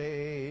will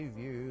save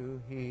you,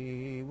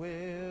 He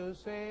will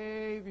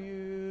save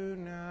you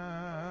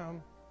now.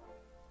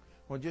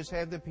 We'll just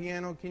have the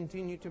piano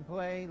continue to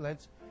play.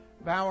 Let's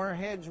bow our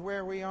heads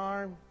where we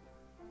are.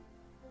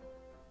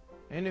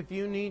 And if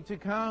you need to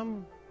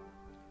come,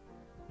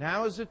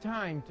 now is the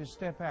time to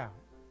step out.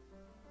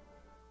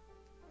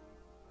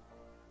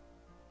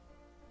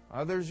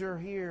 Others are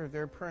here,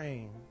 they're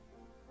praying.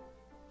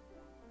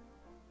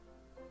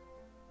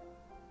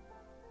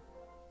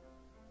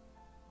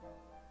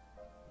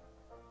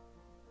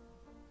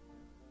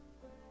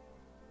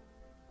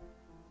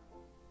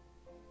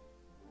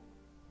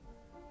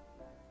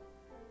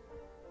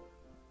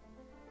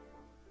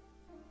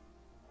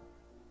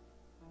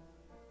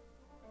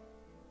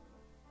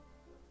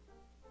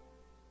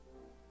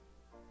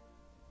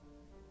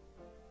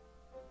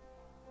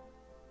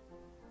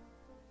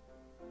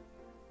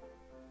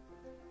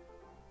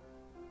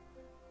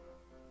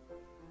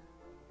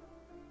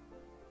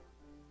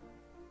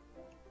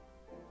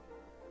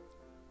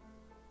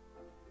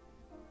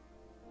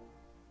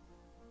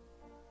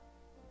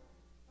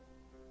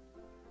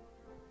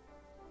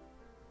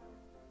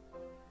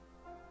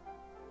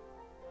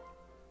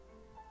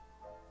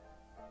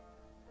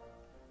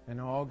 And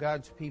all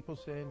God's people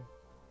said,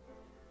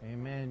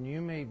 amen.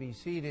 You may be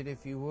seated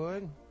if you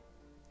would.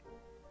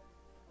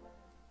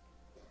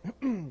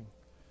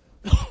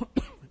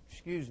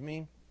 Excuse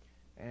me.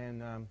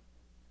 And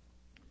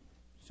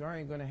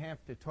sorry, I'm going to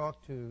have to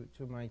talk to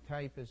my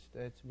typist.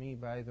 That's me,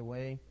 by the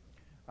way.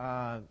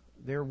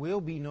 There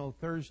will be no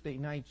Thursday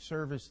night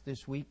service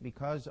this week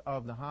because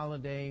of the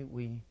holiday.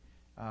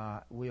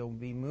 We'll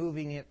be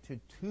moving it to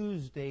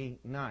Tuesday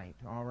night,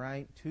 all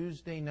right?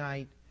 Tuesday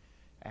night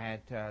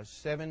at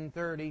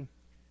 7:30.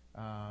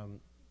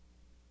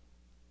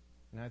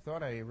 And I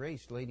thought I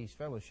erased Ladies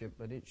Fellowship,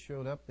 but it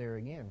showed up there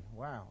again.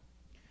 Wow.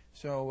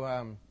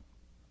 So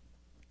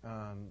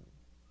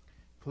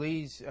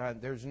please,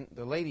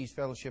 the Ladies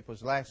Fellowship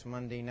was last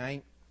Monday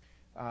night,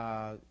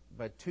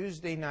 but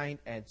Tuesday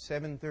night at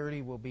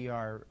 7:30 will be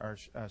our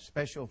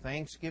special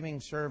Thanksgiving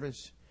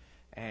service,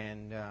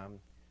 and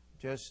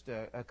just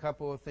a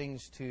couple of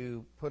things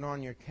to put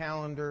on your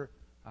calendar.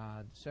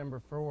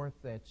 December 4th,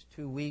 that's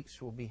 2 weeks,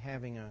 we'll be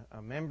having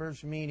a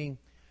members meeting,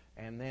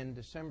 and then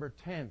December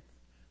 10th,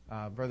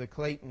 Brother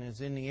Clayton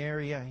is in the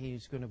area.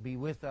 He's going to be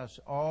with us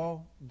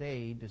all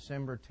day,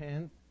 December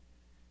 10th.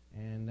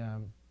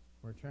 And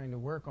we're trying to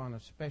work on a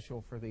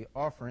special for the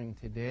offering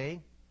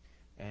today.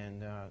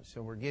 And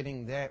so we're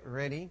getting that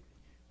ready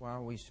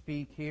while we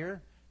speak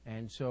here.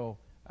 And so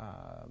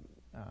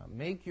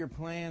make your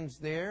plans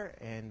there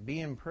and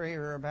be in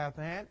prayer about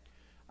that.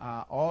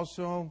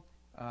 Also,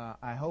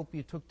 I hope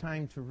you took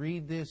time to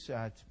read this.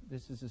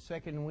 This is the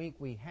second week.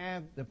 We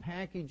have the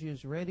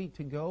packages ready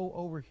to go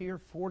over here.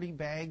 40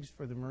 bags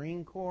for the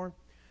Marine Corps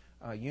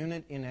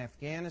unit in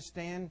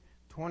Afghanistan.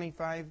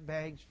 25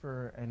 bags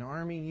for an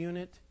Army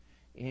unit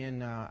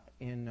in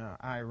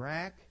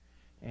Iraq.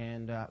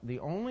 And the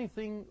only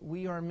thing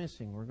we are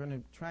missing, we're going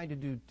to try to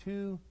do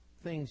two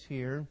things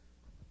here.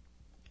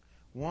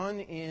 One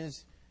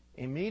is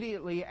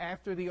immediately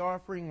after the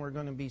offering, we're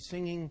going to be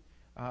singing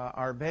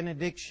our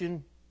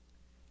benediction.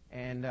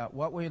 And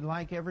what we'd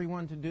like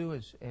everyone to do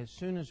is, as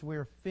soon as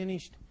we're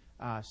finished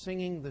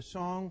singing the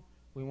song,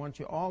 we want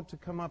you all to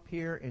come up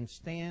here and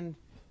stand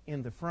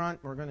in the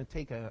front. We're going to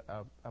take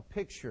a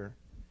picture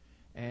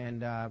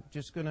and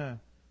just going to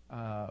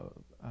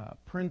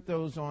print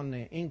those on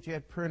the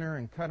inkjet printer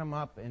and cut them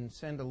up and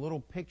send a little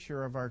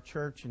picture of our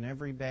church in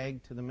every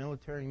bag to the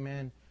military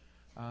men.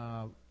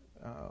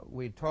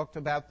 We talked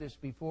about this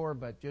before,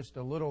 but just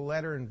a little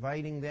letter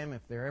inviting them,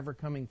 if they're ever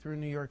coming through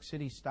New York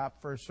City,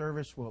 stop for a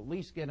service. We'll at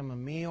least get them a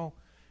meal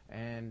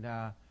and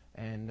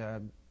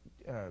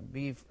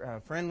be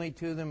friendly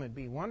to them. It'd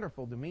be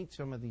wonderful to meet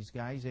some of these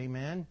guys,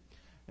 amen.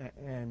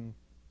 And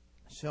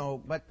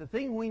so, but the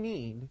thing we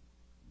need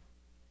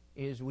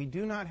is we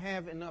do not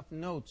have enough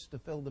notes to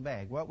fill the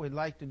bag. What we'd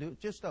like to do,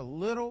 just a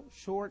little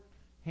short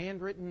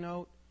handwritten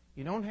note.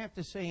 You don't have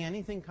to say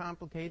anything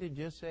complicated.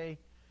 Just say,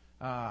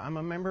 I'm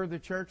a member of the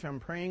church,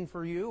 I'm praying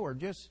for you, or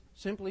just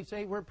simply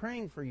say, we're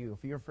praying for you.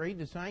 If you're afraid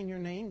to sign your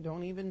name,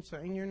 don't even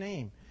sign your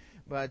name.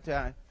 But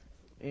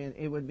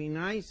it would be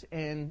nice,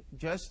 and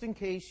just in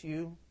case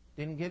you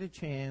didn't get a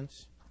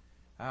chance,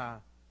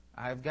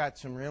 I've got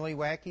some really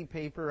wacky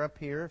paper up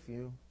here if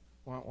you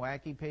want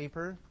wacky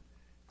paper.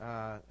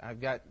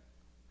 I've got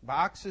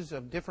boxes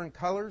of different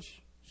colors,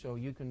 so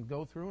you can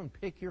go through and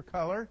pick your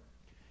color,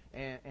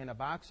 and a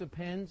box of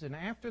pens. And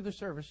after the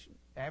service,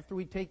 after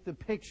we take the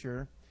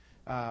picture,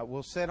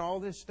 we'll set all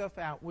this stuff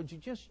out. Would you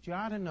just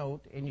jot a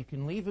note, and you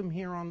can leave them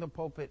here on the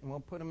pulpit, and we'll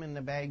put them in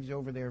the bags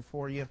over there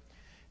for you.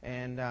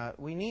 And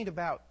we need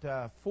about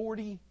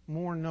 40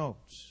 more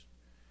notes.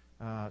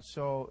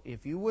 So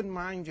if you wouldn't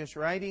mind just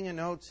writing a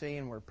note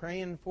saying we're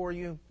praying for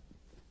you.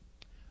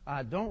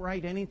 Don't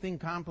write anything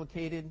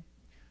complicated.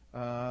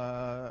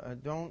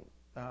 Don't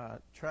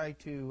try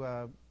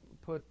to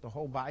put the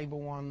whole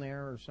Bible on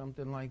there or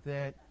something like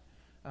that.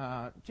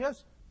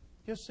 Just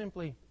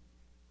simply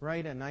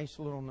write a nice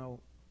little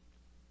note.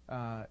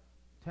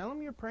 Tell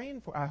them you're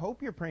praying for. I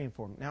hope you're praying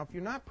for them. Now, if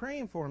you're not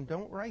praying for them,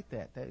 don't write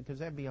that because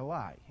that'd be a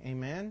lie.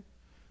 Amen?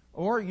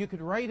 Or you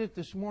could write it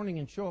this morning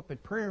and show up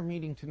at prayer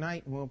meeting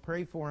tonight, and we'll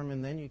pray for them,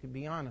 and then you could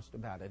be honest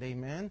about it.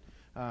 Amen?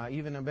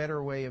 Even a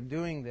better way of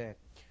doing that.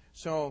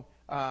 So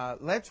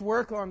let's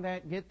work on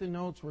that. Get the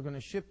notes. We're going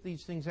to ship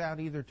these things out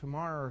either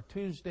tomorrow or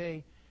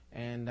Tuesday,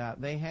 and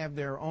they have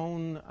their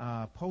own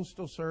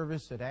postal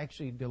service that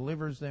actually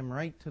delivers them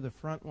right to the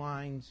front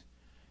lines.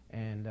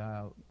 And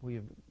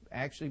we've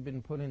actually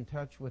been put in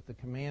touch with the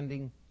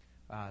commanding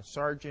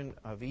sergeant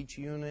of each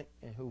unit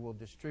who will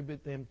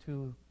distribute them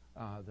to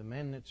the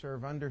men that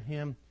serve under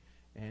him.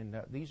 And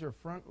these are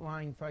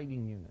frontline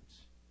fighting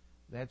units.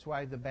 That's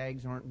why the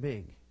bags aren't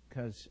big,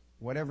 because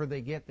whatever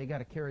they get, they got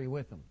to carry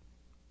with them.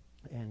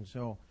 And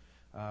so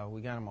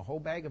we got them a whole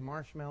bag of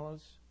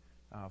marshmallows,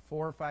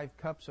 4 or 5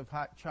 cups of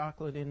hot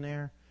chocolate in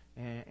there,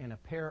 and a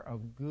pair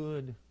of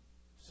good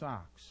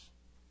socks.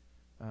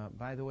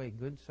 By the way,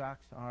 good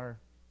socks are,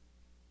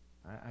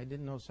 I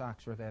didn't know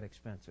socks were that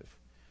expensive.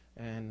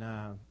 And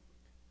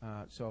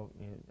so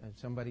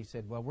somebody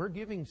said, well, we're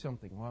giving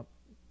something. Well,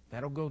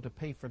 that'll go to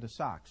pay for the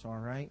socks, all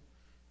right?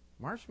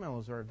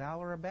 Marshmallows are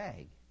 $1 a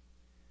bag.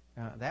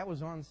 That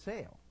was on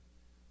sale.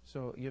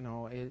 So, you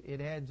know,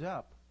 it adds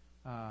up.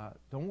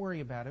 Don't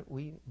worry about it.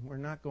 We're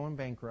not going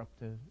bankrupt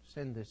to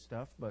send this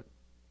stuff, but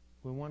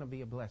we want to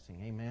be a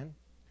blessing. Amen?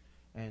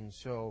 And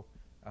so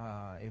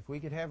if we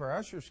could have our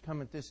ushers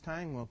come at this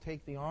time, we'll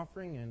take the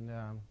offering. And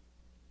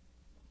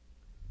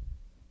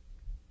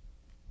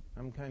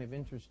I'm kind of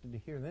interested to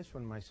hear this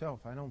one myself.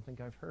 I don't think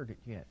I've heard it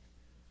yet.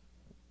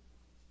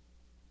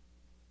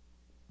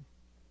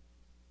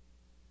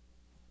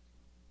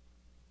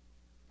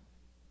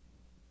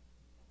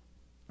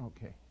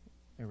 Okay,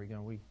 there we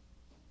go.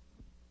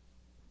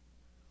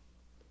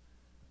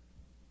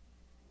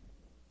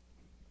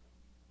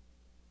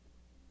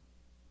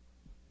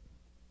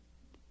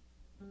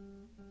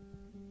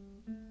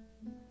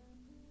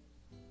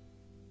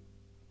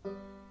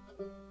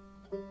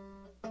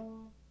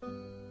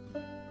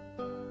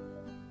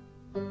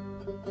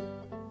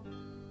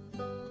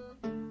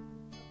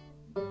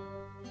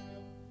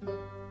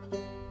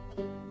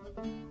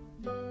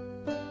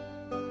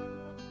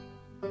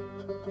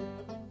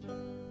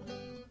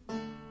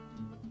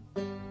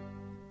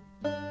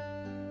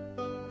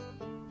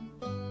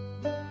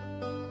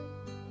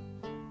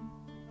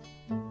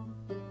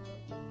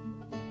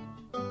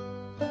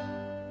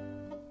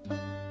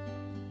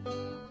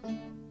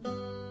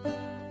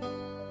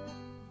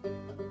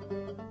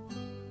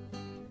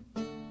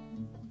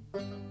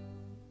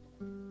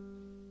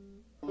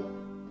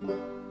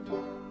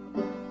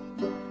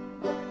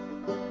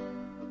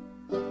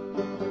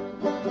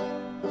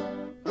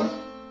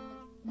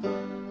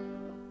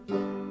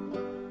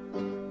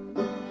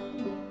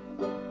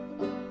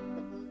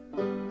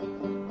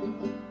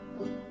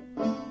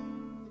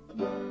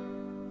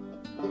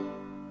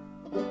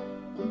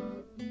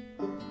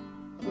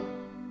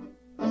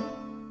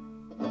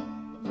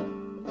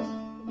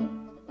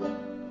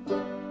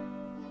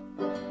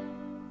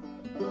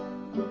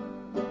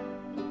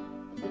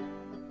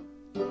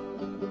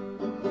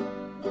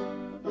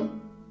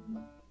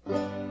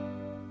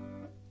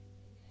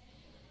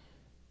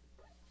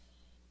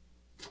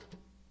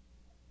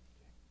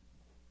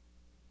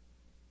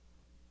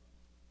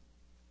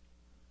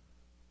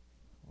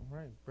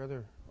 right,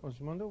 Brother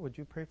Osmundo, would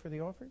you pray for the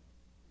offering?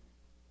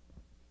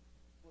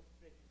 Most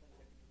gracious and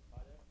heavenly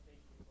Father,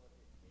 thank you for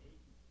this day,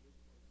 this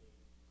beautiful day.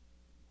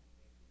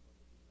 Thank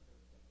you for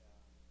the visitors that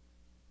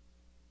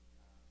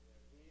we are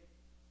here.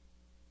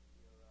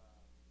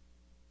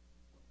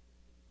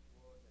 Your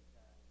word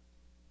that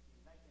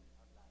enlightens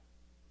our life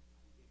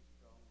and gives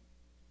strong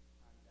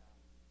and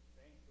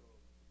strength to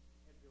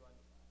everyone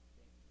of us.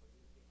 Thank you for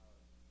using our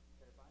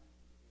servants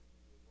to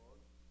give your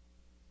word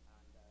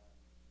and for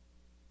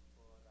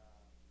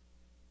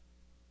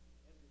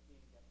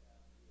everything that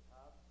we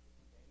have,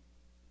 strength,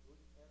 good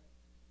health.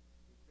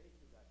 We praise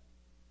you, God.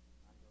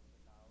 And also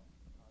now,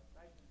 our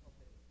tithe and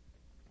offering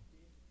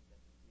receive that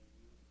it may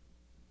be used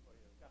for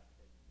your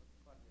gospel, for the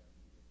further of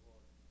your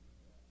word.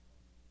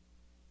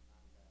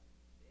 And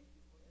thank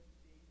you for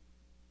everything,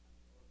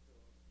 and also thank you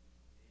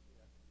that we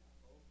now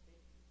all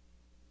faith.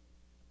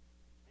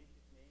 In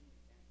Jesus' name we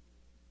thank you,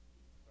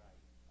 Jesus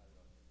Christ, our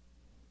Lord.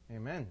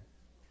 Amen.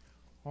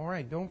 All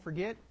right, don't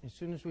forget, as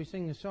soon as we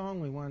sing the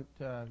song, we'll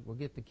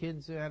get the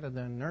kids out of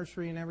the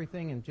nursery and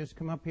everything, and just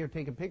come up here,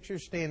 take a picture,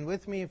 stand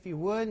with me if you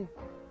would.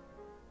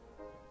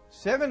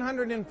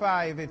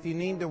 705, if you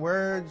need the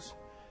words.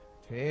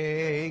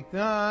 Take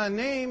the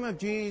name of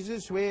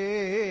Jesus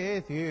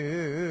with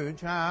you,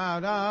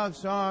 child of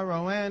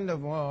sorrow and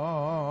of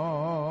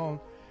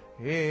woe.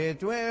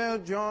 It will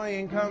joy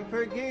and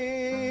comfort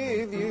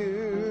give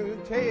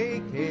you.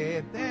 Take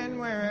it, then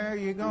where'er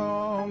you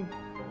go.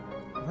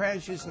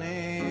 Precious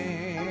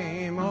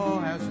name, oh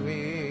how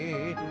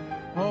sweet,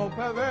 hope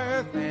of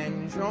earth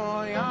and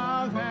joy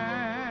of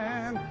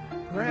heaven.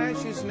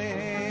 Precious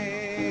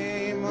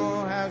name,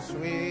 oh how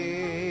sweet,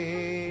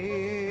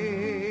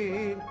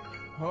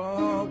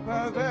 hope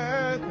of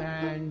earth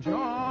and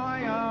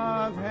joy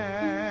of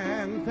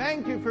heaven.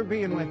 Thank you for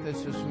being with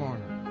us this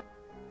morning.